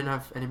because he didn't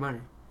have any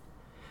money.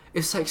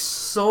 It's, like,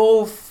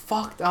 so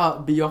fucked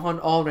up beyond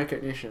all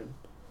recognition.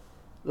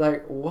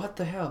 Like, what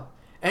the hell?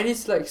 And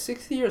he's, like,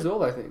 60 years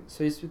old, I think,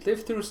 so he's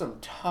lived through some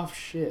tough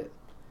shit.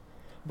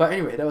 But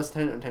anyway, that was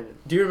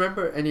tangent. Do you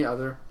remember any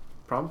other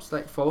prompts,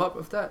 like, follow-up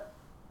of that?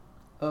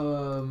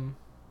 One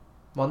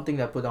thing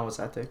that I put down was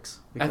ethics.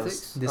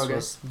 Because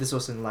ethics? This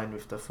was in line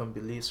with the firm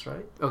beliefs,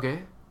 right?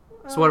 Okay.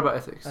 So what about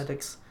ethics?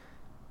 Ethics.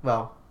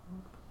 Well,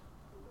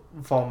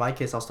 for my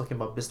case, I was talking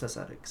about business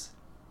ethics.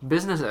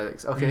 Business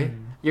ethics, okay.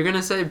 You're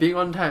gonna say being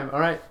on time,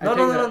 alright. No,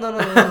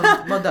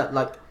 not that.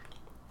 Like,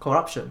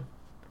 corruption.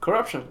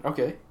 Corruption,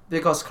 okay.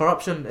 Because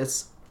corruption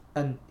is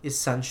an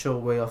essential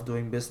way of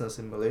doing business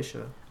in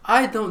Malaysia.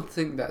 I don't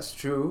think that's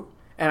true.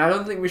 And I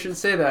don't think we should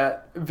say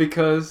that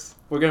because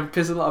we're gonna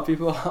piss a lot of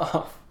people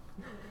off.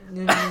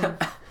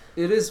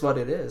 It is what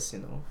it is, you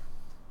know.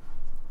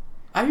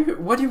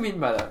 What do you mean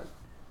by that?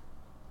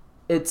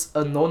 It's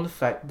a known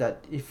fact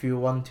that if you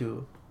want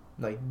to,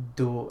 like,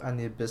 do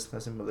any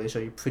business in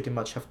Malaysia, you pretty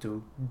much have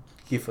to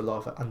give a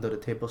lot of under the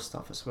table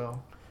stuff as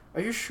well. Are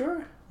you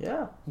sure?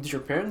 Yeah. Did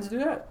your parents do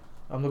that?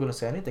 I'm not gonna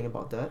say anything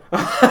about that, but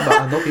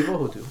I know people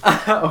who do.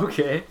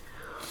 Okay.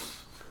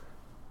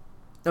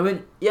 I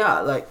mean,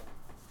 yeah, like,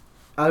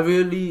 I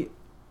really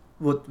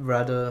would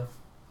rather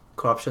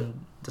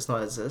corruption does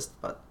not exist,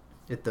 but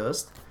it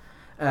does,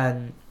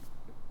 and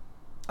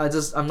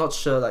I'm not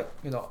sure, like,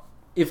 you know,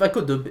 if I'm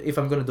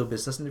gonna do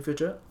business in the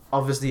future,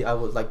 obviously I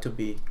would like to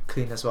be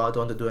clean as well. I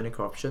don't want to do any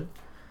corruption,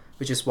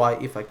 which is why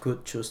if I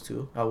could choose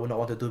to, I would not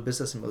want to do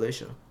business in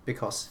Malaysia,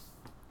 because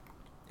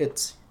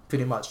it's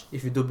pretty much,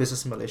 if you do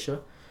business in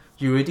Malaysia,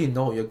 you already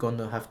know you're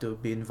gonna have to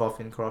be involved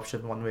in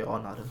corruption one way or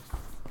another.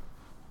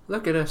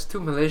 Look at us, 2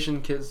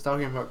 Malaysian kids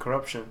talking about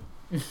corruption.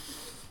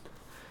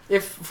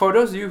 If, for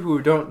those of you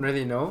who don't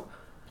really know,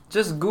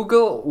 just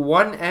Google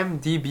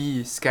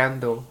 1MDB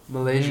scandal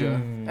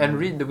Malaysia and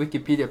read the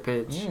Wikipedia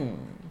page.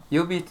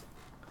 You'll be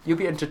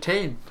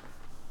entertained.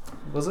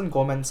 Wasn't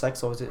Goldman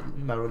Sachs or was it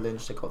Merrill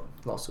Lynch that got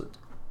lawsuit?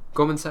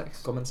 Goldman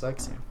Sachs. Goldman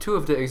Sachs. Yeah. 2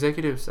 of the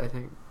executives, I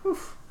think.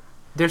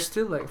 They're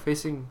still like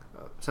facing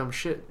some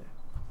shit.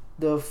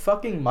 The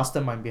fucking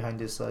mastermind behind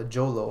this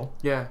Jolo,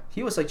 Yeah.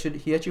 he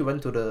actually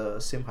went to the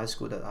same high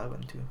school that I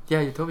went to.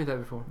 Yeah, you told me that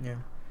before. Yeah.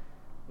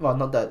 Well,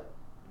 not that.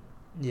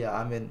 Yeah,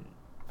 I mean,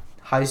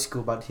 high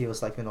school, but he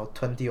was like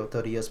 20 or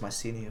 30 years my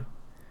senior.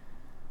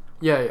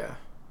 Yeah.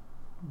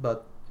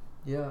 But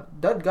yeah,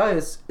 that guy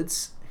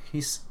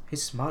he's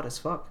smart as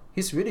fuck.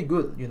 He's really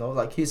good,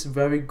 like he's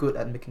very good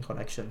at making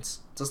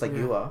connections, just like Yeah.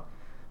 you are.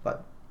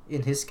 But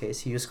in his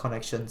case, he used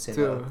connections in.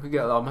 To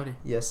get a lot of money.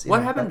 Yes.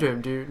 What happened to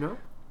him? Do you know?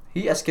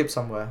 He escaped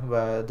somewhere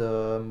where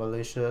the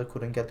Malaysia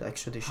couldn't get the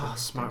extradition. Oh,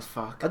 smart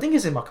fuck. I think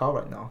he's in Macau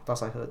right now.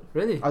 That's I heard.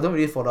 Really? I don't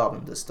really follow up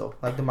on this though.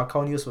 Like the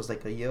Macau news was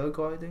like a year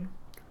ago, I think.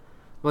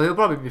 Well, he'll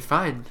probably be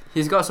fine.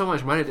 He's got so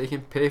much money that he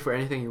can pay for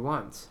anything he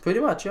wants. Pretty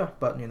much, yeah.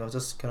 But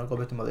just cannot go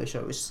back to Malaysia,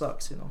 which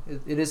sucks.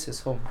 It is his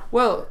home.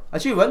 Well,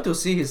 Actually, went to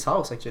see his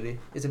house. Actually,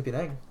 it's in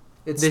Penang.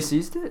 they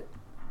seized it?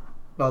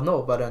 Well,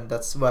 no, but then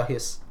that's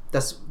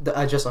the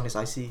address on his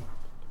IC,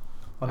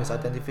 on his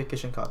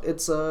identification card.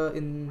 It's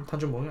in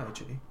Tanjung Bunga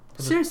actually.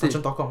 Seriously?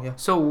 Tanjung Tokong, yeah.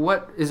 So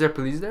what? Is there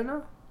police there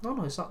now?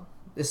 No, it's not.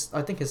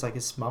 I think it's like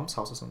his mom's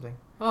house or something.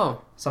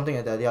 Oh. Something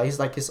like that. Yeah, it's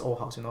like his old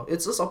house.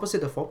 It's just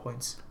opposite the 4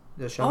 Points.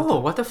 The Sheraton. Oh,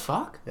 what the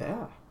fuck?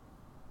 Yeah.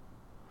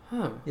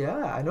 Huh. Yeah,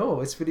 I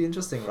know. It's pretty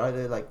interesting, right?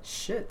 They're like,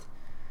 shit.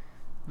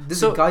 This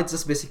So- guy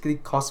just basically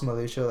cost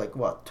Malaysia like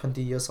what,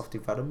 20 years of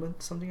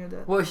development, something like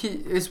that. Well, he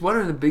is one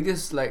of the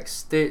biggest like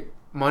state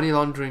money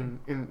laundering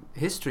in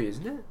history,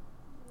 isn't it?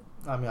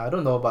 I mean, I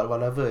don't know, but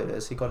whatever it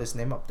is, he got his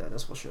name up there.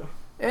 That's for sure.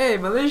 Hey,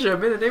 Malaysia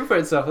made a name for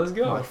itself. Let's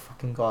go. My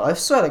fucking god! I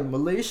swear, like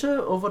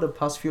Malaysia over the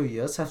past few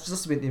years have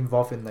just been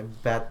involved in like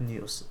bad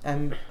news.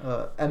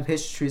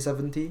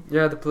 MH370,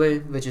 Yeah, the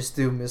plane. which is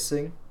still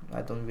missing.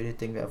 I don't really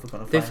think we're ever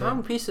gonna They find found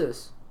it.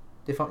 pieces.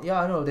 They found.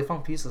 Yeah, I know they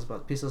found pieces,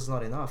 but pieces is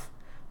not enough.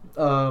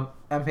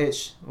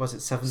 MH was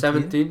it 17?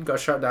 17 got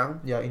shot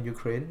down. Yeah, in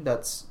Ukraine.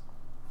 That's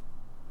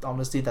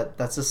honestly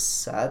that's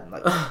just sad.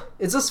 Like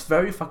it's just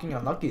very fucking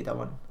unlucky, that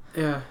one.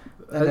 Yeah.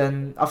 And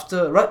then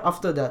right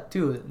after that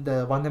too,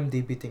 the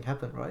 1MDB thing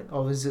happened, right?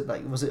 Or was it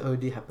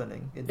already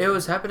happening? It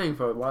was happening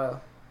for a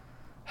while.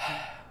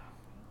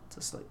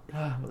 just like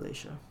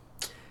Malaysia.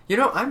 You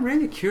know, I'm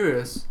really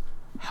curious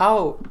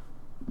how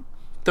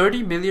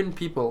 30 million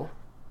people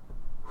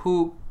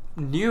who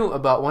knew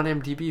about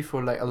 1MDB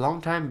for like a long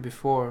time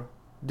before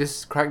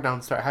this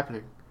crackdown started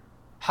happening,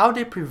 how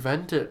they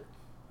prevented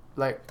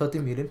like 30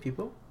 million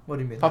people? What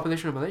do you mean?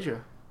 population of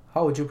Malaysia?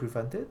 How would you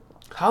prevent it?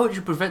 How would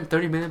you prevent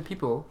 30 million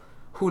people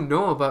who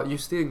know about you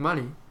stealing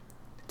money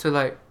to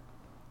like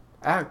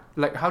act?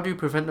 Like, how do you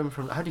prevent them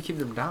from? How do you keep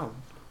them down?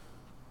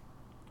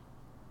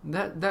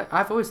 That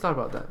I've always thought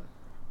about that.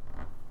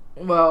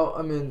 Well,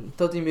 I mean,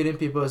 30 million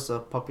people is the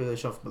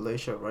population of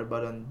Malaysia, right?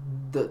 But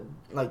then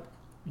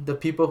the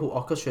people who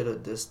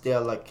orchestrated this, they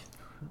are like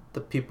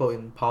the people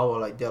in power.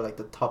 Like they're like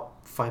the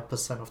top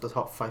 5% of the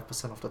top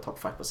 5% of the top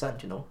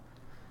 5%.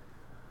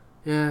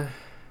 Yeah.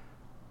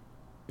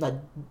 Like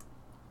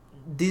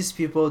these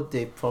people,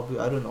 they probably,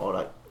 I don't know,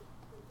 like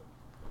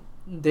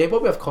they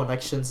probably have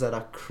connections that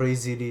are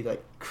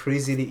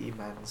crazily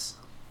immense.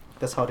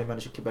 That's how they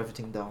manage to keep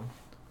everything down.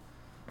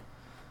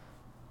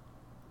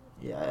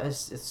 Yeah, it's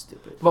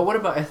stupid. But what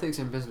about ethics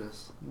in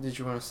business? Did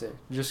you want to say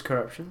just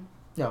corruption?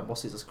 Yeah,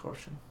 mostly just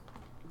corruption.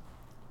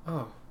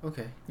 Oh,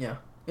 okay. Yeah,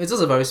 it's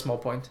just a very small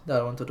point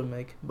that I wanted to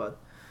make, but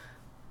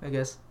I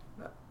guess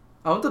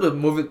I wanted to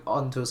move it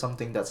on to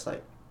something that's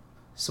like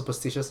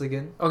superstitious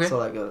again. Okay. So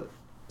like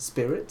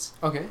spirits.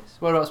 Okay. So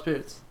what about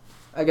spirits?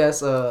 I guess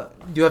do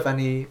you have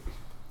any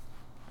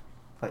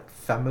like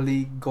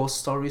family ghost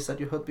stories that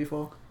you heard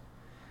before?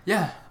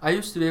 Yeah, I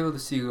used to be able to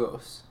see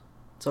ghosts.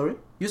 Sorry?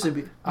 Used to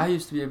be. I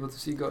used to be able to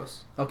see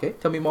ghosts. Okay,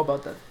 tell me more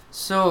about that.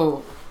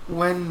 So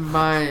when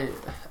I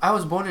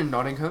was born in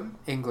Nottingham,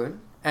 England,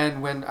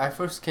 and when I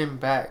first came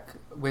back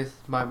with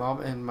my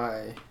mom and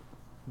my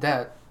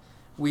dad,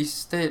 we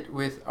stayed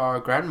with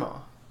our grandma,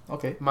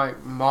 Okay. my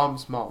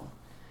mom's mom,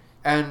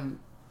 and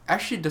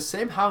actually the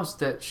same house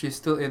that she's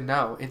still in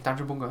now in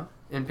Tanjung Bunga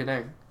in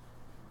Penang.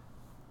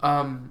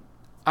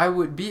 I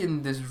would be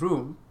in this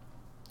room,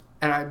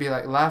 and I'd be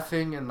like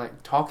laughing and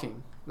like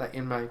talking like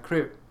in my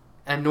crib,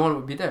 and no one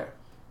would be there,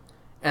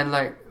 and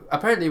like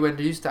apparently when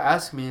they used to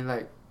ask me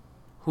like,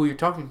 who you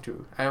talking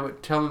to, I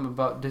would tell them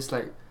about this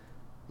like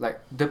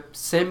the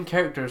same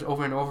characters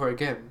over and over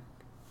again,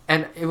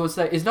 and it was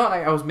like it's not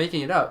like I was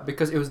making it up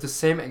because it was the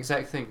same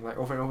exact thing like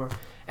over and over,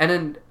 and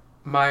then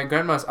my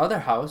grandma's other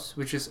house,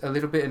 which is a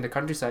little bit in the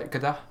countryside,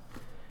 Kedah.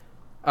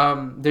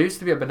 There used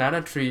to be a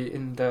banana tree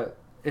in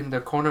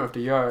the corner of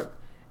the yard,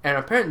 and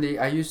apparently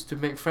I used to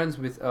make friends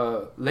with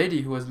a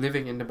lady who was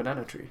living in the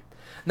banana tree.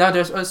 Now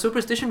there's a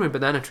superstition with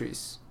banana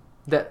trees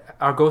that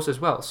are ghosts as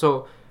well.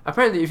 So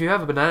apparently if you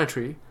have a banana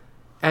tree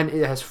and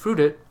it has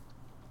fruited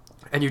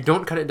and you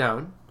don't cut it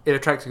down, it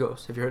attracts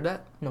ghosts. Have you heard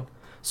that? No.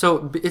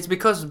 So it's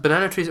because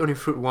banana trees only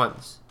fruit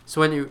once.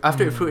 So when you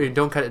after it fruit and you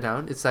don't cut it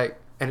down, it's like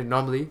and it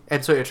normally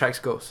and so it attracts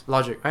ghosts.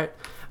 Logic, right?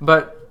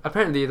 But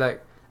apparently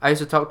like I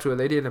used to talk to a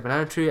lady in a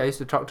banana tree. I used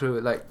to talk to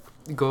like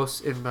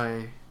ghosts in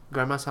my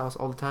grandma's house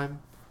all the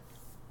time.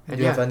 Do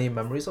you have any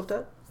memories of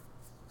that?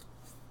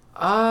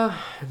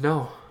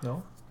 No.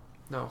 No.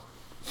 No.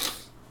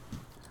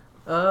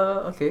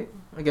 Okay.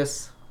 I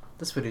guess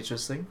that's pretty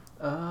interesting.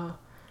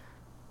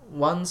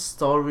 One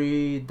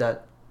story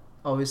that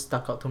always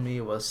stuck out to me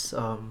was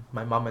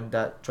my mom and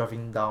dad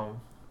driving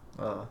down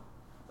a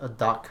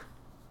dark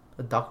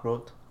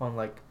road on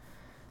like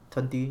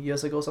 20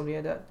 years ago, something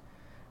like that.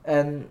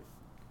 And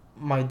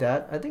my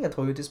dad, I think I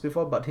told you this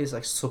before, but he's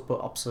like super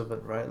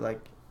observant, right?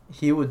 Like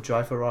he would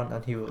drive around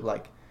and he would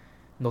like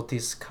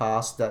notice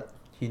cars that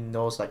he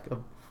knows like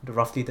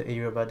roughly the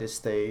area where they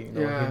stay, you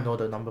know, Yeah. he know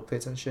the number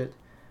plates and shit.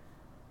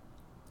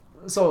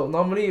 So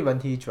normally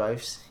when he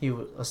drives, he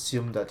would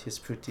assume that he's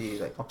pretty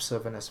like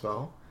observant as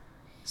well.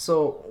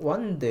 So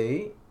one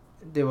day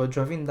they were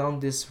driving down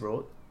this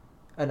road,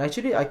 and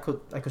actually I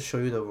could show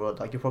you the road,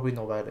 like you probably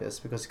know where it is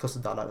because it's close to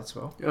Dalat as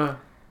well. Yeah.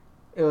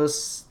 It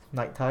was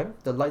nighttime.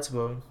 The lights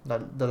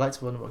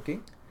weren't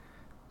working,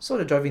 so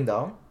they're driving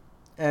down,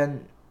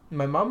 and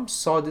my mom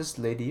saw this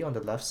lady on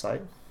the left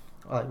side,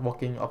 like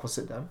walking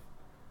opposite them,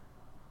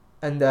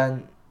 and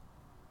then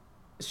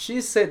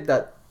she said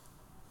that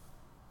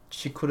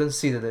she couldn't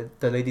see the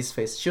lady's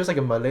face. She was like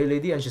a Malay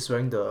lady, and she's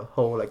wearing the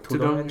whole like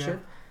tudung and shit.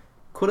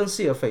 Couldn't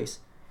see her face.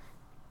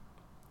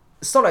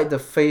 It's not like the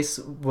face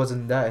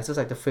wasn't there. It's just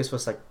like the face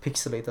was like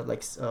pixelated,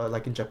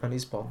 like in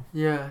Japanese porn.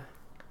 Yeah.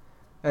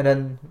 And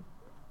then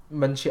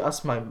when she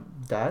asked my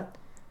dad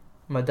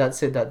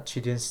said that he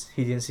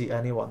didn't see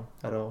anyone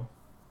at all.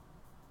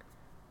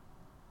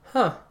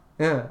 Huh.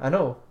 Yeah, I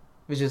know,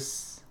 which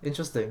is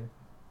interesting.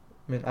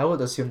 I mean, I would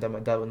assume that my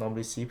dad would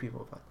normally see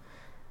people, but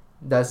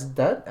that's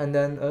that. And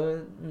then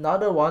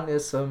another one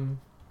is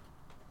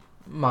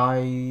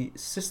my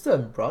sister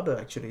and brother,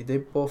 actually. They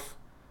both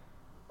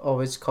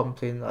always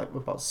complain like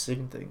about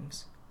seeing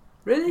things.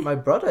 Really? My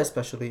brother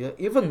especially,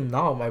 even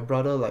now my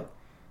brother like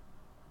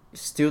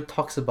still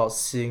talks about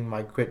seeing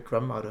my great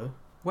grandmother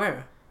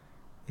Where?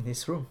 in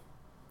his room.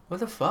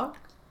 What the fuck?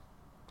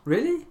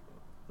 Really?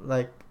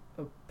 Like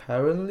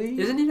apparently,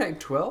 Isn't he like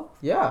 12?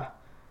 yeah,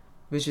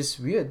 which is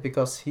weird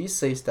because he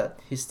says that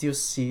he still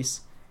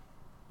sees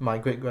my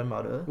great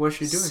grandmother What's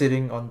she doing?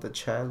 sitting on the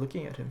chair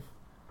looking at him.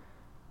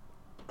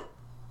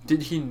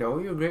 Did he know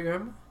your great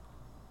grandma?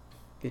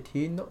 Did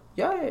he know?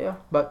 Yeah.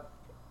 But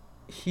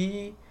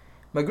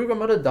my great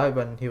grandmother died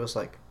when he was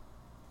like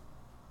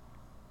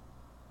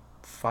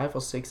 5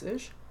 or 6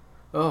 ish.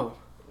 Oh.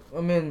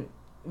 I mean,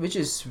 which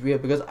is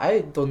weird because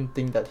I don't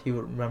think that he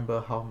would remember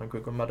how my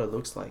great grandmother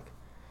looks like.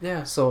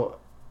 Yeah. So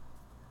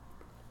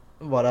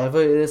whatever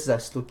it is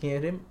that's looking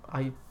at him,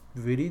 I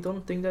really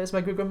don't think that is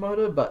my great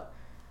grandmother. But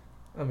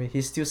I mean,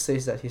 he still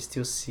says that he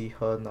still see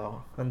her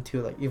now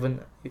until like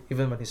even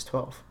when he's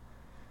 12.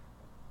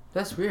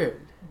 That's weird.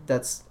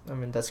 That's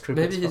creepy.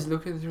 Maybe as he's fuck.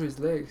 looking through his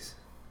legs.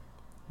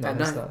 No, at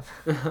he's night.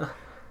 not.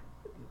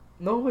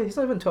 No way, he's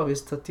not even 12.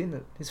 He's 13.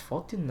 He's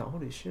 14 now.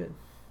 Holy shit.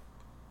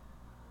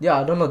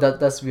 Yeah, I don't know.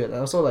 That's weird. And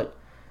also like,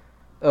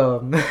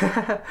 one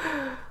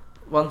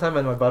time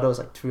when my brother was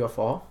like 3 or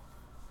 4,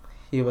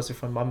 he was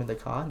with my mom in the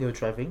car. They were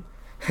driving,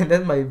 and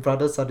then my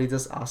brother suddenly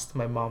just asked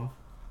my mom,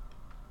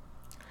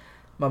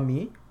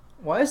 "Mommy,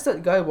 why is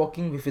that guy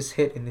walking with his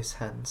head in his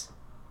hands?"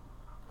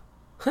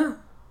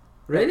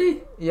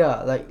 Really?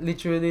 Yeah, like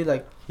literally,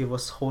 like he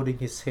was holding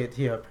his head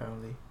here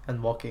apparently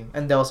and walking.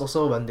 And there was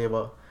also when they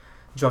were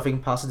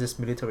driving past this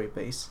military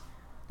base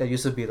that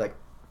used to be like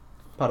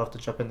part of the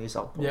Japanese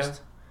outpost. Yeah.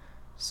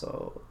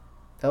 So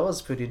that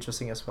was pretty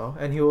interesting as well.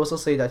 And he also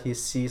say that he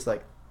sees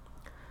like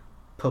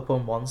purple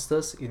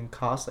monsters in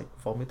cars like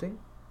vomiting.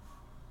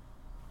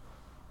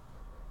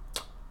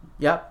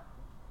 Yeah.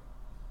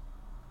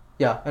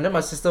 Yeah, and then my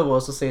sister will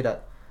also say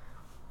that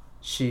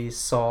she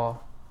saw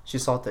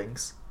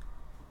things.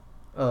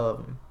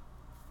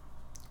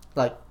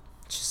 Like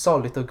she saw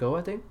a little girl,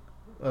 I think,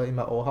 in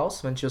my old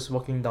house when she was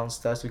walking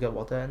downstairs to get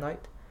water at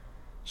night.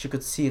 She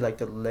could see like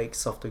the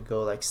legs of the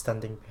girl like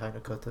standing behind the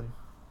curtain.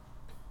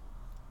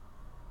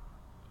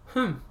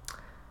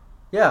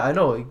 Yeah, I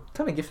know. It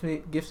kind of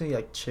gives me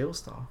like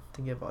chills now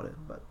thinking about it.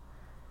 But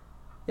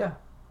yeah,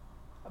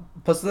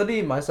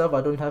 personally myself,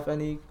 I don't have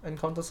any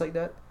encounters like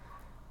that.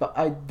 But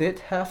I did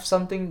have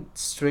something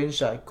strange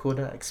that I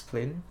couldn't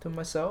explain to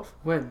myself.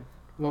 When?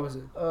 What was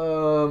it?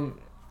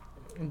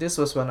 This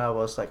was when I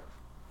was like,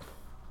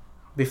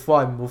 before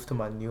I moved to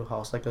my new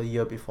house, like a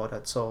year before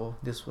that. So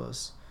this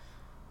was,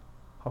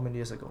 how many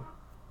years ago?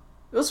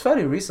 It was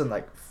fairly recent,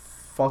 like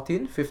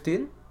 14,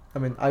 15. I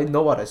mean, I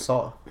know what I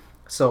saw.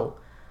 So,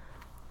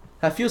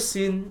 have you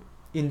seen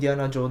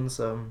Indiana Jones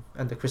and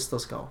the Crystal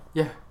Skull?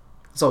 Yeah.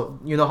 So,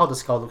 you know how the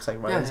skull looks like,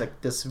 right? Yeah, It's yeah.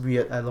 like this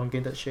weird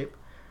elongated shape.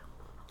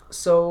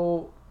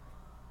 So,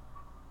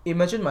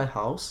 imagine my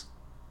house.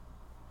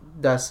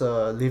 There's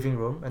a living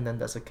room and then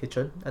there's a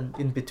kitchen, and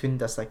in between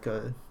there's like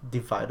a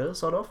divider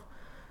sort of,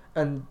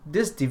 and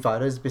this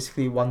divider is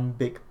basically one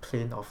big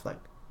plane of like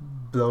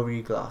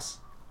blurry glass.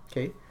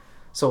 Okay,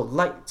 So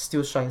light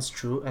still shines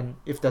through, and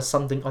if there's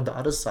something on the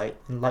other side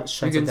and light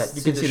shines on that,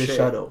 you can see the shade.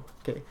 shadow.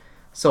 Okay.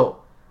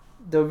 So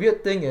the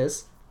weird thing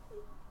is,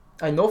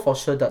 I know for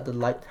sure that the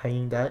light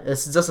hanging there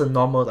is just a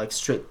normal like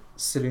straight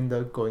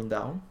cylinder going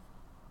down.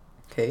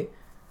 Okay.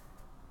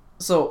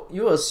 So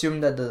you assume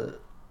that the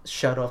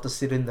shadow of the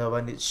cylinder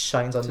when it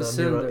shines on It's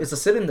the a mirror, cylinder. it's a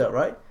cylinder,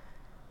 right?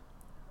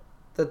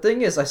 The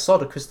thing is, I saw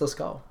the crystal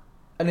skull,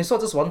 and it's not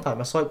just one time.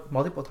 I saw it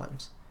multiple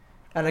times,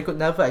 and I could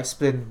never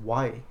explain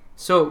why.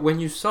 So when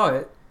you saw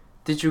it,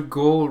 did you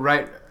go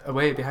right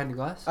away behind the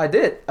glass? I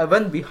did. I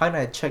went behind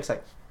and I checked,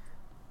 like,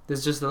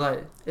 There's just the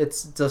light.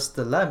 it's just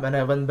the lamp, and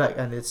I went back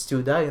and it's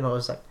still there. You know,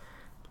 it's like,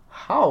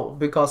 how?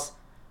 Because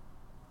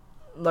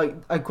like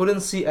I couldn't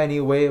see any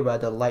way where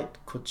the light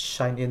could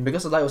shine in,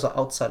 because the light was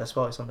outside as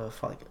well. It's on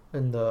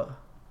the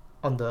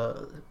on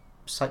the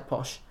side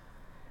porch,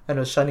 and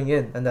it was shining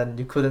in, and then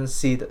you couldn't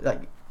see the,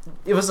 like,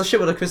 it was the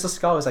shape of the crystal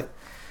skull. It's like,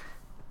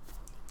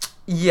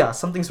 yeah,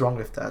 something's wrong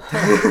with that.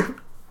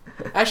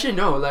 Actually,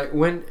 no. Like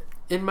when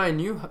in my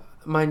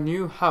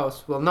new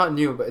house, well, not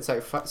new, but it's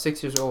like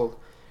 6 years old.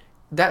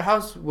 That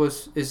house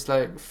is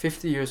like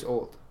 50 years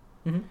old,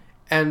 Mm-hmm.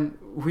 and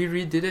we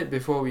redid it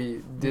before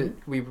we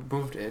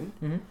moved in.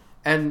 Mm-hmm.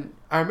 And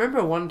I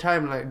remember one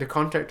time, like, the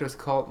contractors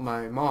called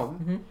my mom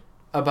Mm-hmm.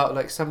 about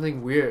like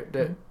something weird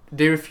that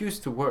they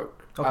refused to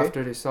work Okay.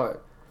 after they saw it.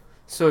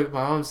 So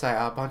my mom's like,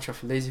 a bunch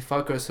of lazy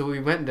fuckers. So we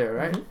went there,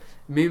 right?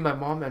 Me, my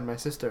mom, and my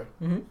sister.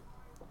 Mm-hmm.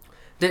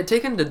 They'd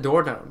taken the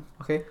door down,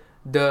 Okay.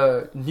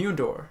 the new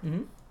door.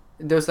 Mm-hmm.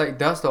 There was like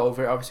dust all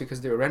over it, obviously, because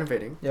they were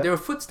renovating. Yeah. There were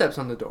footsteps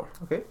on the door.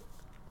 Okay.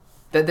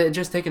 That they'd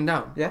just taken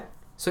down. Yeah.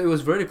 So it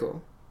was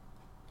vertical,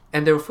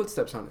 and there were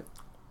footsteps on it.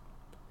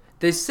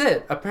 They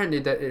said apparently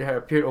that it had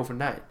appeared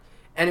overnight,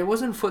 and it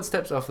wasn't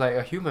footsteps of like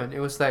a human. It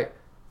was like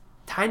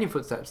tiny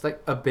footsteps,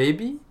 like a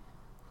baby,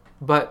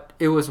 but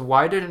it was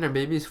wider than a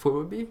baby's foot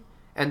would be,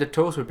 and the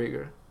toes were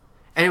bigger,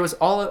 and it was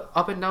all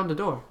up and down the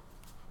door,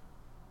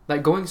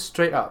 like going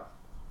straight up.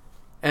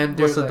 And Was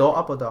there's the like, door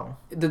up or down?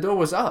 The door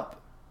was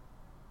up,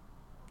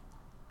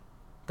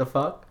 The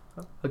fuck?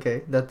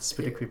 Okay, that's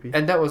pretty creepy.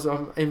 and that was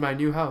in my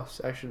new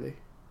house actually.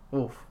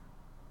 Oof.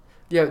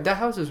 Yeah, that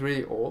house is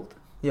really old.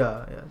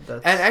 Yeah,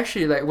 that's. And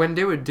actually, like, when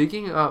they were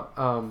digging up,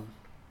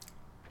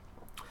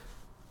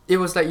 it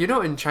was like, you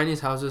know, in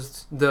Chinese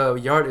houses, the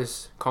yard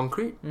is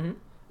concrete, Mm-hmm.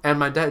 and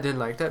my dad didn't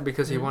like that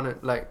because he Mhm.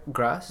 wanted like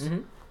grass,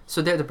 Mm-hmm.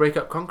 so they had to break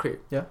up concrete.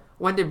 Yeah.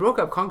 When they broke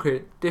up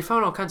concrete, they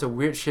found all kinds of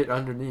weird shit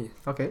underneath.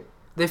 Okay.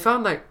 They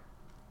found like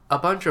a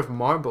bunch of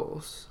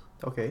marbles,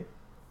 Okay.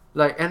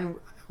 like, and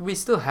we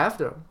still have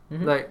them,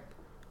 Mm-hmm. like,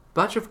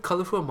 bunch of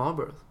colorful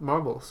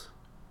marbles,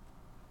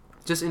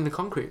 just in the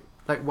concrete.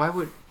 Like, why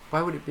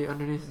would it be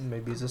underneath?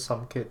 Maybe it's just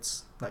some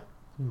kids like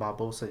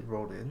marbles that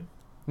rolled in.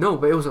 No,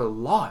 but it was a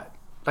lot.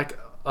 Like,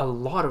 a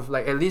lot of,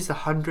 like, at least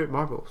 100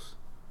 marbles.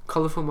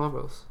 Colorful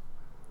marbles.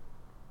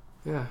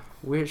 Yeah,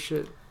 weird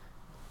shit.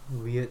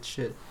 Weird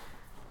shit.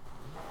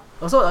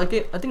 Also, I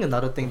think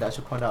another thing that I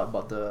should point out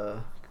about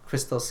the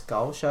crystal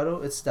skull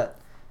shadow is that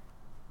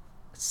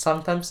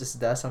sometimes it's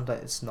there,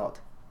 sometimes it's not.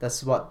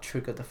 That's what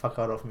triggered the fuck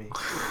out of me.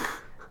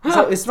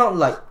 So it's not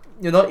like,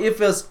 you know, if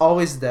it's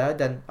always there,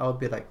 then I'll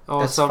be like, Oh,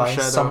 that's some fine,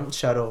 shadow. some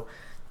shadow.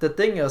 The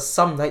thing is,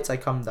 some nights I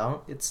come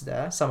down, it's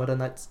there. Some other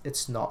nights,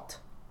 it's not.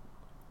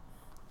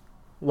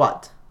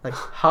 What? Like,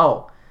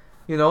 how?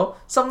 You know,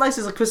 some nights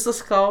it's a crystal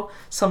skull.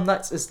 Some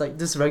nights it's like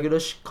this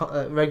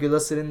regular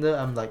cylinder.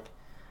 I'm like,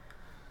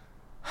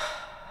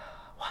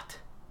 what?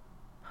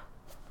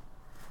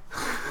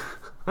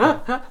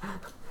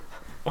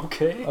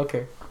 Okay.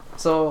 Okay.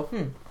 So,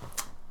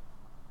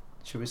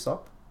 should we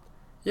stop?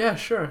 Yeah,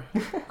 sure.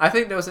 I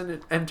think that was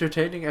an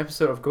entertaining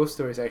episode of Ghost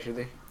Stories,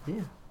 actually.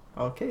 Yeah.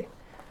 Okay.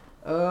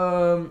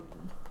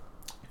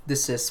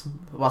 This is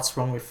What's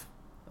Wrong With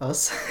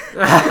Us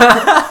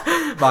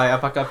by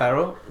Alpaca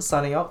Barrel,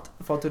 signing out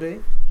for today.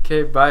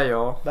 Okay, bye,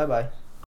 y'all. Bye bye.